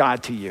gift from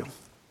God to you.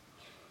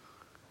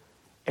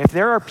 If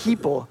there are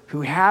people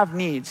who have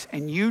needs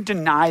and you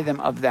deny them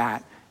of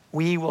that,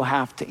 we will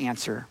have to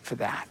answer for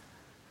that.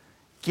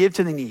 Give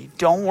to the needy.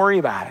 Don't worry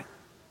about it.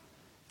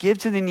 Give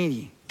to the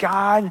needy.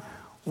 God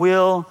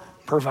will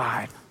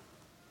provide.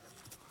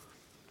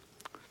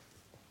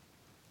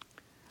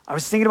 I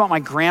was thinking about my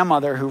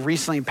grandmother who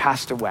recently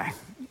passed away.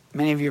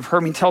 Many of you have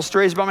heard me tell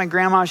stories about my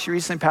grandma. She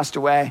recently passed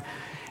away.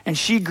 And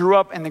she grew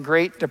up in the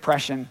Great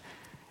Depression.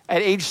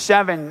 At age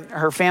 7,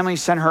 her family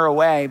sent her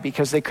away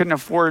because they couldn't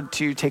afford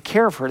to take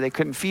care of her. They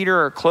couldn't feed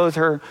her or clothe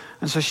her.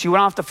 And so she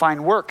went off to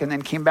find work and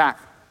then came back.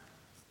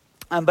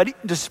 But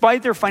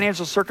despite their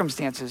financial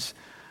circumstances,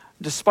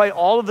 despite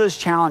all of those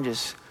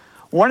challenges,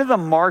 one of the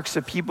marks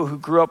of people who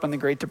grew up in the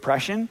Great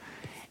Depression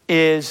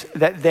is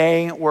that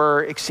they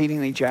were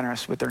exceedingly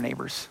generous with their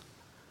neighbors.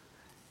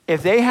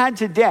 If they had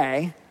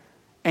today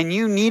and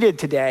you needed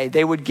today,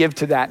 they would give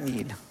to that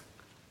need,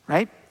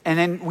 right? And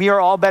then we are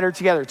all better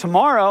together.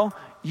 Tomorrow,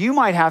 you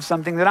might have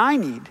something that I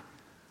need.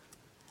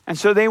 And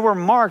so they were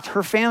marked,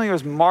 her family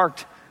was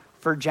marked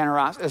for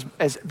generosity,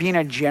 as being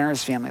a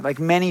generous family, like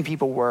many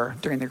people were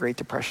during the Great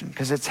Depression,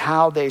 because it's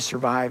how they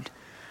survived.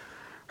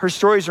 Her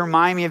stories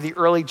remind me of the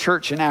early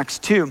church in Acts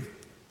 2.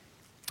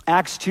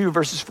 Acts 2,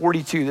 verses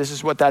 42, this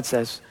is what that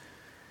says.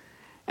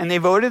 And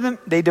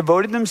they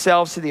devoted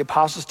themselves to the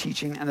apostles'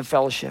 teaching and the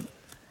fellowship,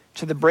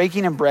 to the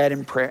breaking of bread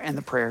and prayer and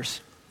the prayers.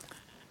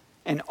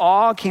 And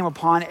awe came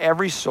upon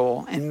every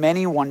soul, and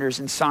many wonders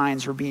and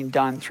signs were being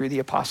done through the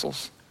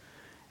apostles.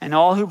 And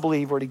all who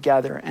believed were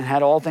together and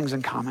had all things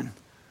in common.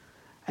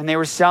 And they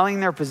were selling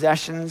their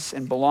possessions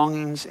and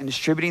belongings and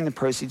distributing the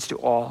proceeds to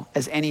all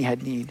as any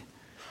had need.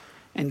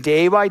 And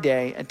day by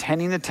day,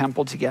 attending the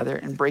temple together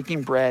and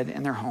breaking bread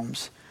in their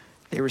homes,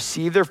 they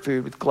received their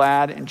food with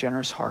glad and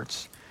generous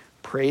hearts,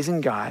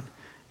 praising God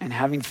and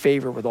having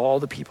favor with all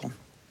the people.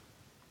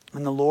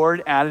 And the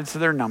Lord added to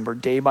their number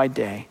day by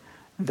day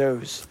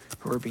those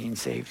who were being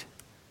saved.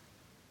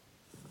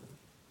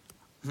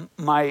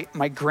 My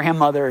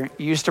grandmother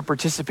used to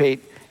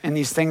participate in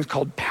these things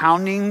called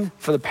pounding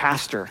for the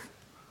pastor.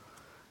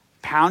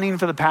 Pounding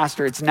for the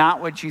pastor. It's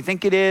not what you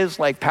think it is.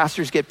 Like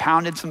pastors get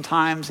pounded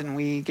sometimes and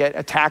we get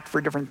attacked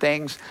for different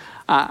things.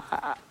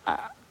 I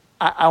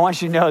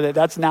want you to know that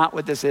that's not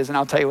what this is, and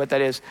I'll tell you what that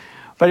is.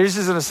 But just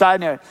as an aside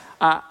note,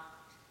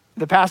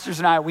 the pastors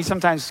and I, we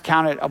sometimes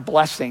count it a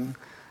blessing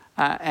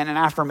and an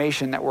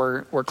affirmation that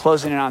we're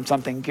closing in on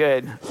something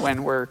good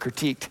when we're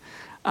critiqued,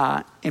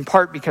 in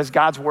part because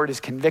God's word is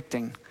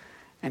convicting,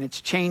 and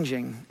it's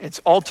changing, it's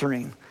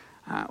altering.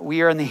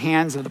 We are in the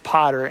hands of the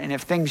potter, and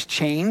if things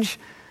change,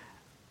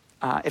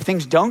 if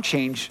things don't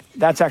change,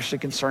 that's actually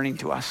concerning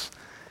to us.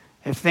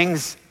 If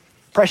things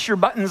press your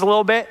buttons a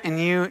little bit and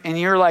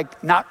you're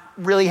like not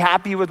really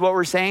happy with what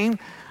we're saying,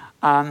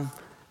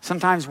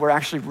 sometimes we're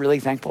actually really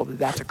thankful that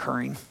that's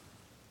occurring.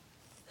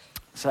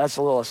 So that's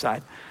a little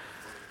aside,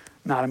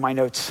 not in my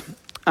notes.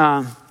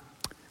 But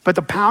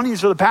the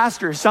poundings for the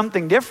pastor is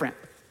something different.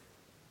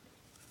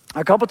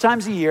 A couple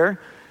times a year,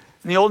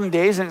 in the olden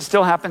days, and it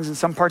still happens in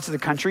some parts of the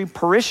country,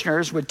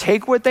 parishioners would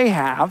take what they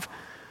have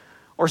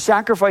or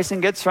sacrifice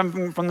and get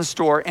something from the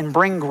store and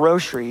bring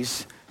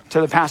groceries to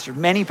the pastor.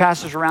 Many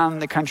pastors around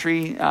the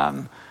country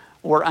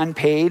were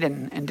unpaid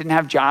and didn't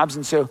have jobs,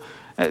 and so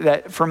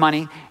for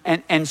money.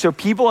 And so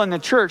people in the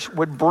church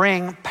would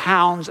bring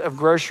pounds of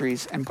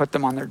groceries and put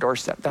them on their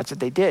doorstep. That's what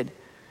they did.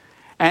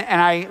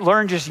 And I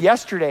learned just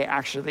yesterday,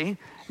 actually,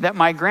 that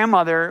my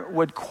grandmother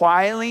would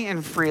quietly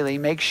and freely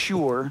make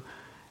sure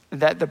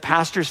that the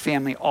pastor's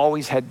family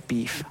always had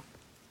beef.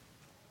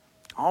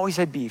 Always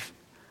had beef.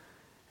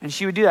 And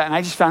she would do that. And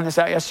I just found this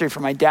out yesterday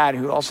from my dad,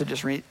 who also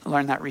just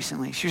learned that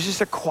recently. She was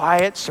just a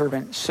quiet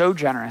servant, so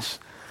generous.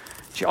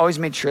 She always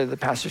made sure that the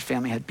pastor's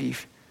family had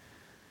beef.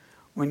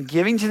 When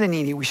giving to the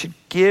needy, we should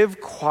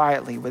give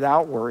quietly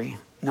without worry,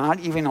 not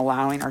even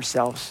allowing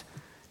ourselves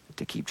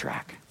to keep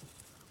track.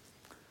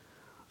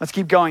 Let's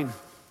keep going.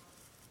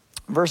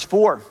 Verse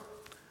 4.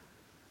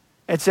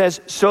 It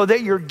says, so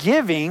that your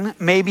giving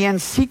may be in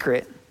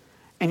secret,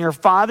 and your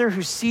Father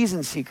who sees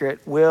in secret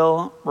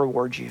will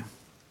reward you.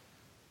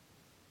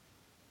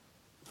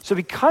 So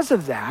because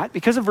of that,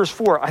 because of verse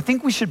 4, I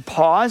think we should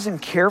pause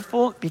and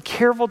be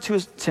careful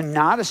to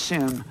not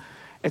assume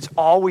it's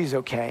always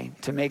okay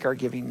to make our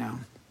giving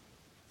known.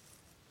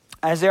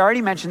 As I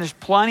already mentioned, there's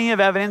plenty of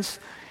evidence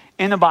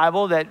in the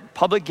Bible that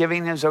public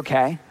giving is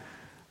okay,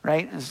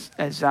 right?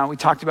 As we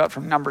talked about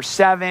from Numbers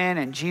 7,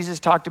 and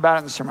Jesus talked about it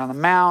in the Sermon on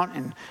the Mount,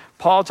 and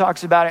Paul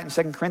talks about it in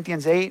 2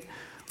 Corinthians 8,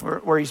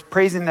 where he's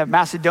praising the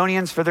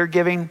Macedonians for their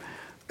giving.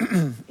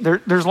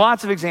 There's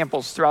lots of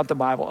examples throughout the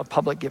Bible of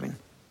public giving.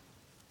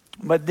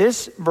 But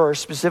this verse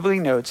specifically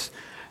notes,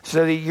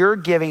 so that your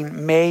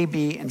giving may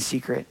be in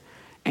secret,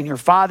 and your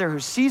Father who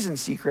sees in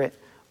secret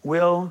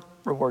will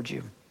reward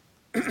you.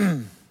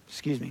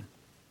 Excuse me.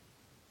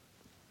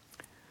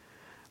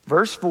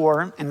 Verse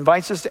 4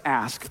 invites us to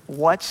ask,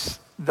 what's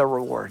the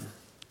reward?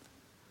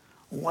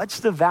 What's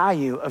the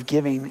value of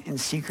giving in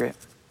secret?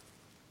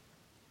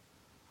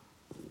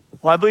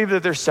 Well, I believe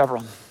that there's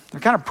several.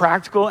 They're kind of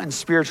practical and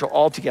spiritual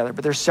all together,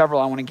 but there's several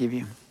I want to give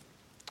you.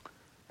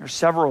 There's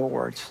several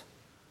rewards.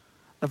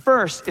 The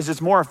first is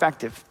it's more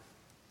effective.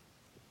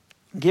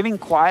 Giving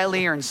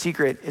quietly or in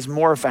secret is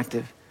more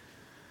effective.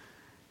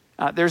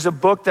 There's a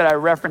book that I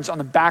reference on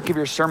the back of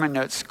your sermon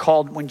notes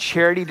called When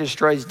Charity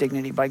Destroys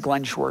Dignity by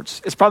Glenn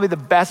Schwartz. It's probably the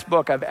best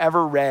book I've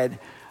ever read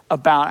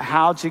about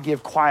how to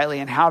give quietly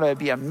and how to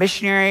be a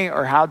missionary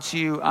or how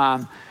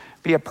to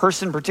be a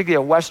person,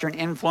 particularly of Western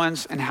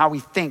influence, and how we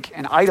think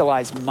and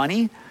idolize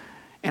money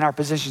and our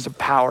positions of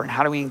power and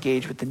how do we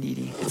engage with the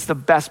needy. It's the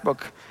best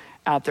book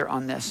out there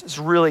on this. It's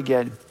really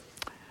good.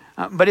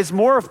 But it's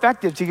more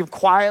effective to give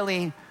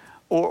quietly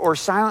or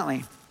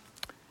silently.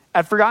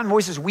 At Forgotten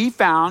Voices, we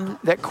found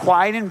that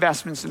quiet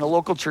investments in the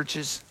local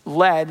churches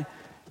led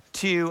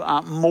to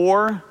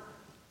more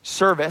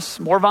service,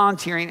 more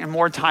volunteering, and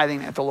more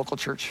tithing at the local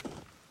church.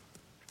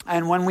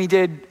 And when we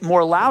did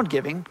more loud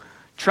giving,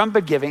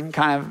 trumpet giving,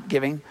 kind of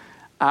giving,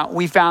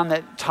 we found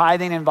that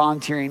tithing and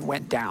volunteering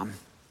went down.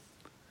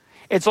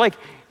 It's like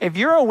if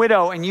you're a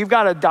widow and you've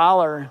got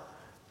 $1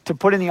 to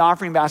put in the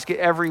offering basket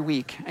every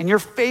week, and you're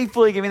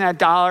faithfully giving that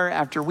dollar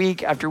after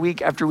week, after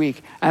week, after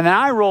week, and then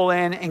I roll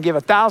in and give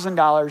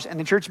 $1,000 and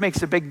the church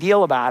makes a big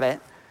deal about it,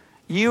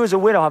 you as a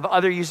widow have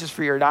other uses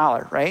for your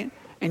dollar, right?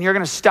 And you're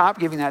gonna stop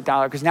giving that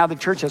dollar because now the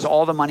church has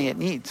all the money it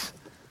needs.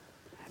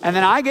 And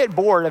then I get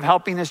bored of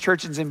helping this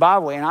church in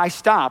Zimbabwe and I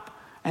stop,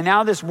 and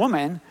now this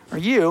woman, or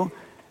you,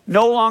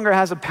 no longer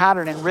has a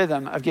pattern and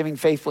rhythm of giving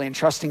faithfully and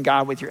trusting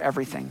God with your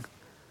everything.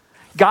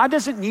 God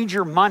doesn't need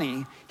your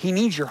money, he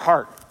needs your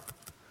heart.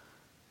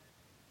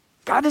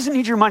 God doesn't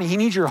need your money, he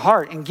needs your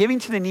heart. And giving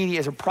to the needy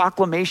is a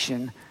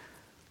proclamation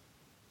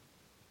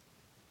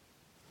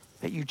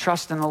that you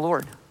trust in the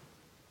Lord.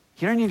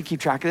 You don't need to keep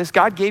track of this.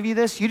 God gave you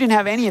this. You didn't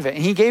have any of it,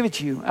 and he gave it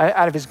to you.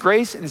 Out of his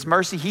grace and his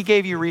mercy, he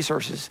gave you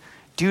resources.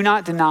 Do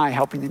not deny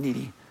helping the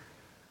needy.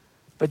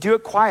 But do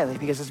it quietly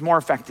because it's more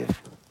effective.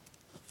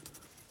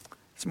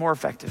 It's more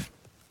effective.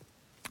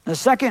 The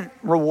second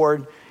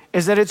reward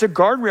is that it's a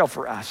guardrail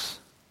for us.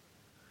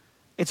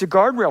 It's a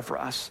guardrail for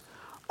us.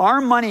 Our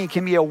money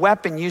can be a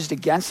weapon used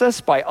against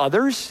us by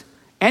others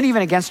and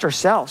even against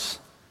ourselves.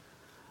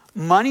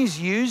 Money's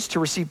used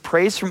to receive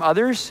praise from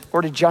others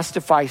or to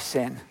justify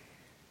sin.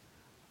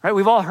 Right?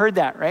 We've all heard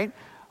that, right?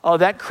 Oh,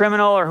 that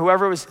criminal or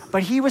whoever it was,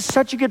 but he was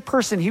such a good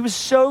person. He was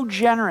so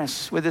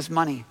generous with his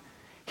money.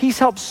 He's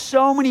helped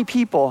so many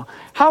people.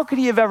 How could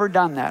he have ever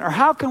done that? Or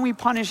how can we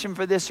punish him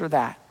for this or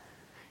that?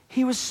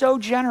 He was so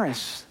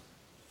generous.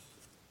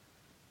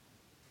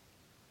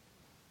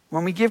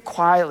 When we give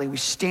quietly, we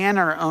stand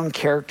on our own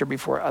character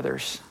before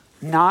others,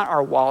 not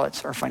our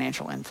wallets or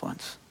financial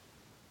influence.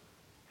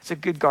 It's a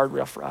good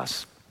guardrail for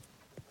us.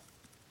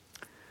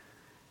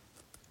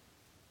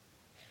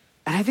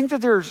 And I think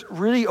that there's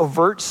really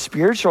overt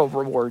spiritual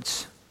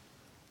rewards.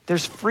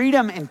 There's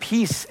freedom and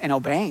peace in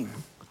obeying.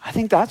 I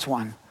think that's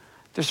one.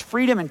 There's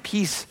freedom and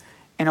peace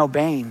in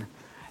obeying.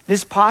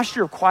 This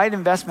posture of quiet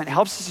investment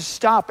helps us to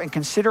stop and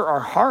consider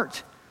our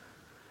heart.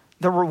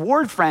 The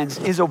reward, friends,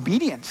 is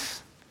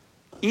obedience,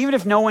 even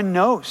if no one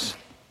knows.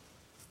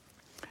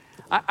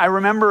 I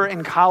remember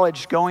in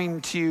college going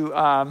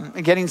to,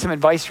 getting some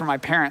advice from my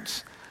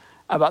parents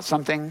about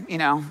something,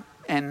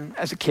 and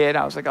as a kid,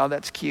 I was like, oh,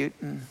 that's cute,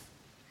 and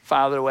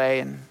filed it away,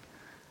 and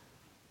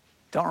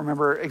don't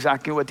remember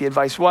exactly what the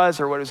advice was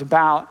or what it was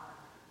about.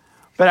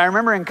 But I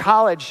remember in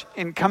college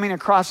and coming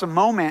across a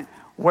moment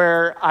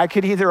where I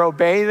could either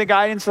obey the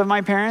guidance of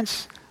my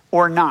parents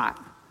or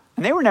not.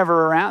 And they were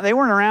never around. They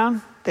weren't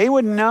around. They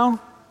wouldn't know.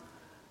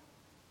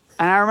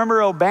 And I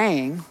remember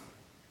obeying.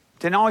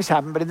 Didn't always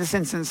happen, but in this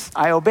instance,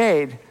 I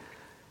obeyed.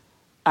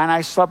 And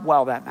I slept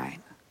well that night.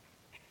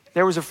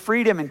 There was a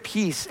freedom and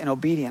peace in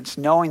obedience,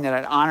 knowing that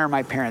I'd honor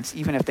my parents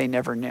even if they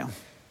never knew.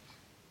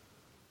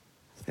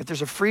 That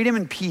there's a freedom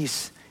and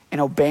peace in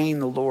obeying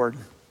the Lord.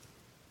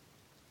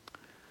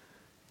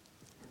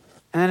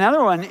 And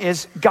another one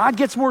is God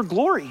gets more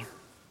glory.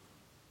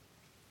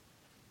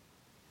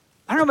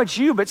 I don't know about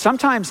you, but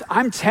sometimes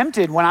I'm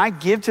tempted when I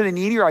give to the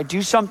needy or I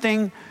do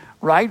something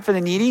right for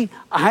the needy,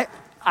 I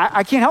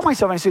can't help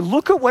myself. And I say,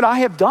 look at what I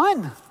have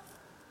done.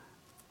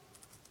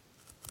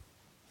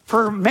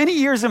 For many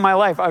years in my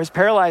life, I was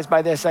paralyzed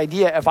by this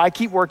idea, if I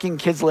keep working,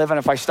 kids live, and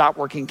if I stop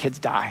working, kids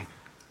die.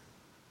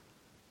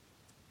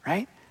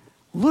 Right?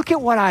 Look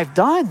at what I've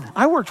done.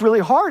 I worked really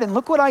hard, and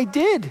look what I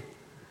did.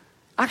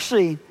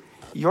 Actually,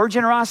 your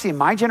generosity and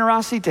my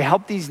generosity to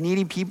help these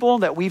needy people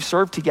that we've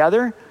served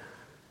together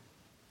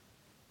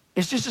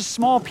is just a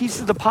small piece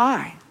of the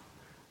pie,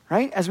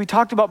 right? As we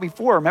talked about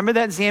before, remember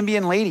that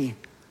Zambian lady?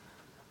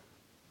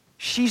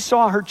 She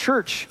saw her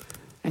church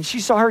and she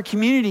saw her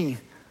community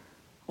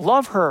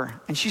love her,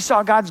 and she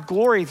saw God's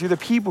glory through the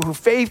people who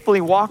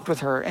faithfully walked with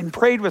her and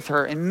prayed with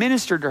her and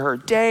ministered to her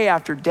day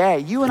after day.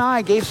 You and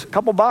I gave a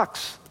couple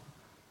bucks.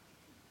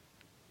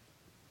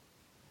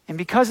 And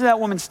because of that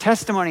woman's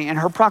testimony and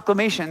her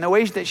proclamation and the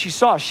ways that she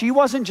saw, she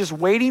wasn't just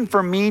waiting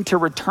for me to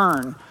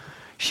return.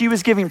 She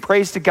was giving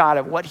praise to God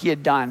of what he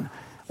had done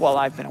while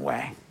I've been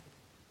away.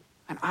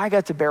 And I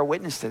got to bear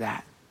witness to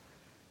that.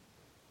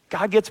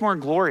 God gets more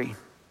glory.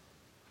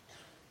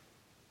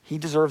 He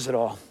deserves it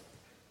all.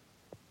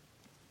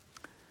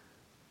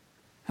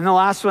 And the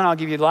last one I'll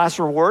give you, the last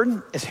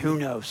reward is who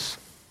knows.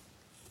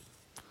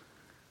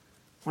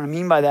 What I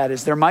mean by that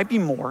is there might be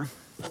more,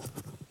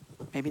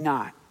 maybe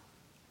not.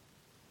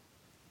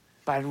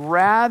 But I'd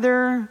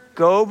rather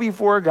go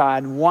before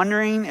God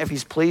wondering if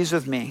he's pleased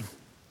with me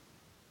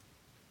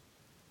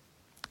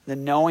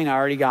than knowing I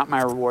already got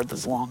my reward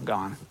that's long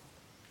gone.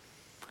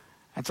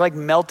 It's like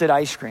melted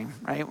ice cream,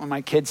 right? When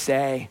my kids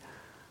say,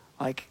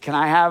 like, can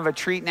I have a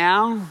treat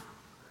now?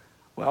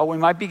 Well, we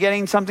might be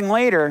getting something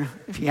later.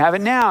 If you have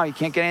it now, you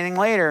can't get anything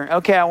later.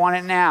 Okay, I want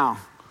it now,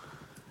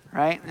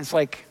 right? It's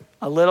like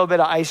a little bit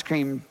of ice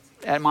cream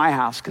at my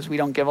house because we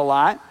don't give a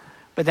lot.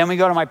 But then we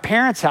go to my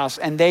parents' house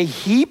and they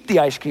heap the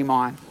ice cream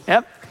on.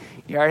 Yep,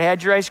 you already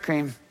had your ice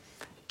cream.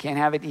 Can't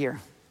have it here.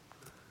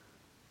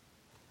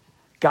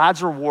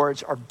 God's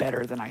rewards are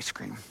better than ice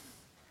cream.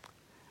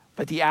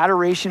 But the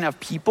adoration of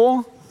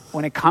people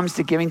when it comes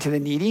to giving to the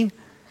needy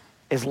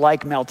is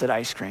like melted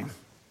ice cream.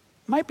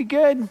 Might be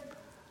good,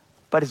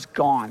 but it's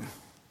gone.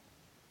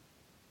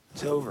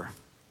 It's over.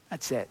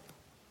 That's it.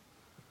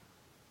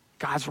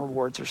 God's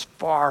rewards are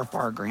far,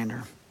 far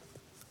grander.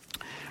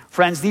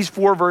 Friends, these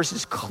 4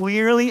 verses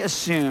clearly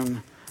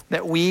assume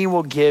that we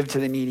will give to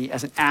the needy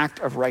as an act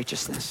of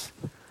righteousness.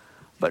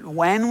 But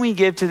when we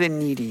give to the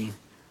needy,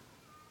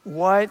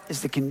 what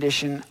is the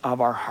condition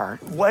of our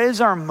heart? What is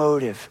our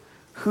motive?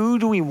 Who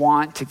do we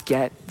want to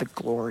get the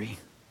glory?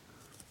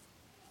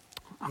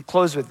 I'll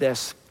close with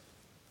this.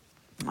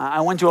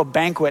 I went to a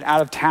banquet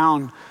out of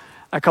town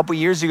a couple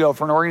years ago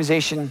for an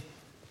organization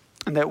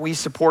that we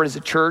support as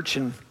a church.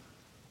 And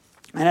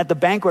at the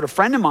banquet, a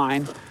friend of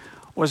mine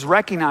was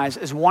recognized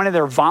as one of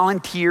their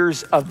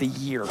volunteers of the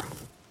year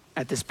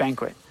at this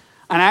banquet.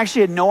 And I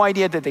actually had no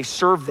idea that they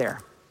served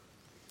there.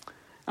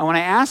 And when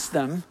I asked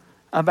them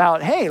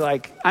about, hey,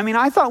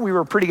 I thought we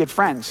were pretty good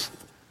friends.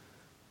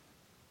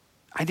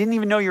 I didn't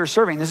even know you were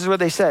serving. This is what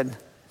they said.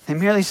 They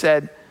merely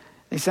said,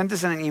 they sent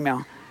this in an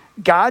email.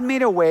 God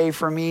made a way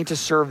for me to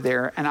serve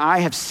there, and I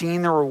have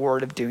seen the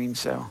reward of doing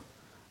so.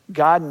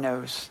 God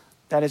knows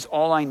that is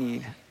all I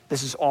need.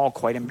 This is all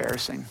quite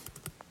embarrassing.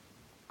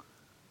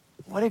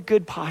 What a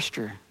good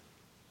posture.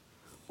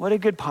 What a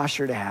good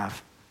posture to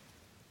have.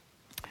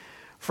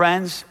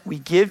 Friends, we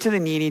give to the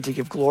needy to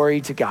give glory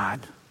to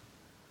God.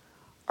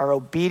 our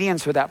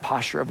obedience with that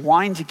posture of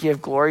wanting to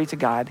give glory to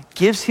God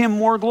gives him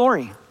more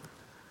glory.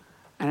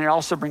 And it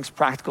also brings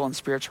practical and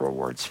spiritual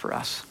rewards for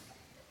us.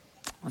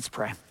 Let's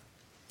pray.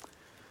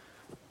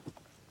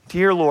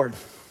 Dear Lord,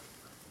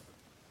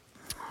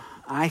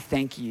 I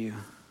thank you.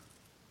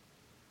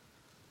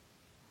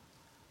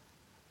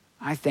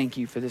 I thank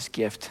you for this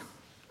gift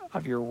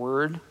of your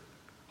word.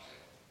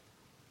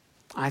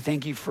 I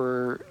thank you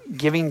for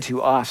giving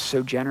to us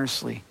so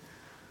generously.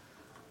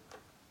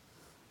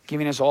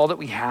 Giving us all that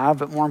we have,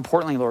 but more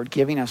importantly, Lord,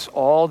 giving us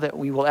all that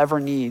we will ever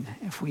need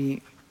if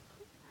we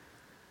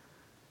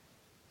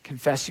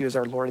confess you as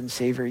our Lord and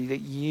Savior,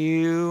 that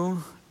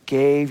you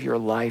gave your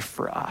life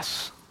for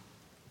us.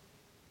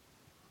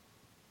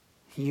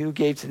 You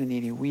gave to the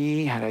needy.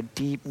 We had a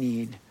deep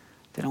need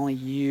that only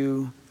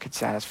you could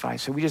satisfy.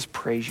 So we just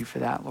praise you for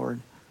that,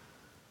 Lord.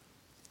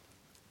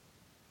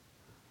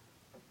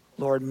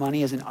 Lord,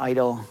 money is an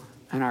idol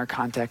in our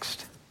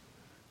context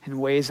in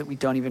ways that we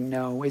don't even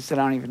know, ways that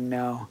I don't even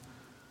know.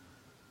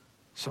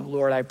 So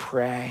Lord, I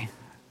pray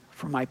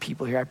for my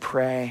people here. I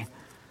pray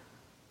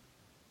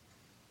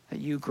that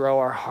you grow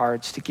our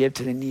hearts to give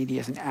to the needy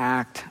as an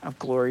act of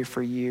glory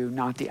for you,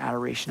 not the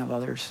adoration of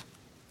others.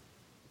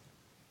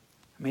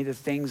 May the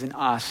things in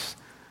us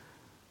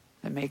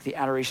that make the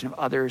adoration of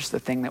others the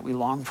thing that we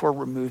long for,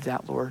 remove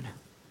that, Lord.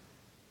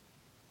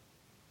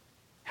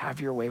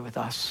 Have your way with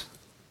us.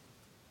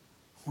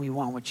 We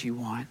want what you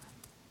want.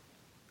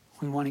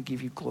 We want to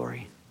give you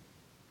glory.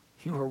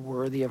 You are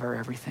worthy of our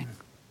everything.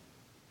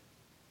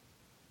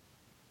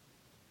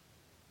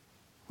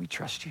 We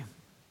trust you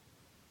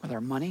with our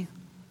money,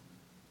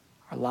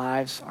 our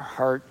lives, our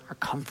heart, our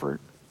comfort.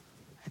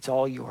 It's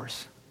all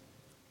yours.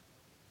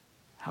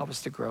 Help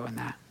us to grow in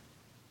that.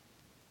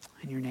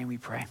 In your name we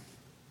pray.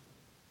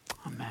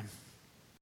 Amen.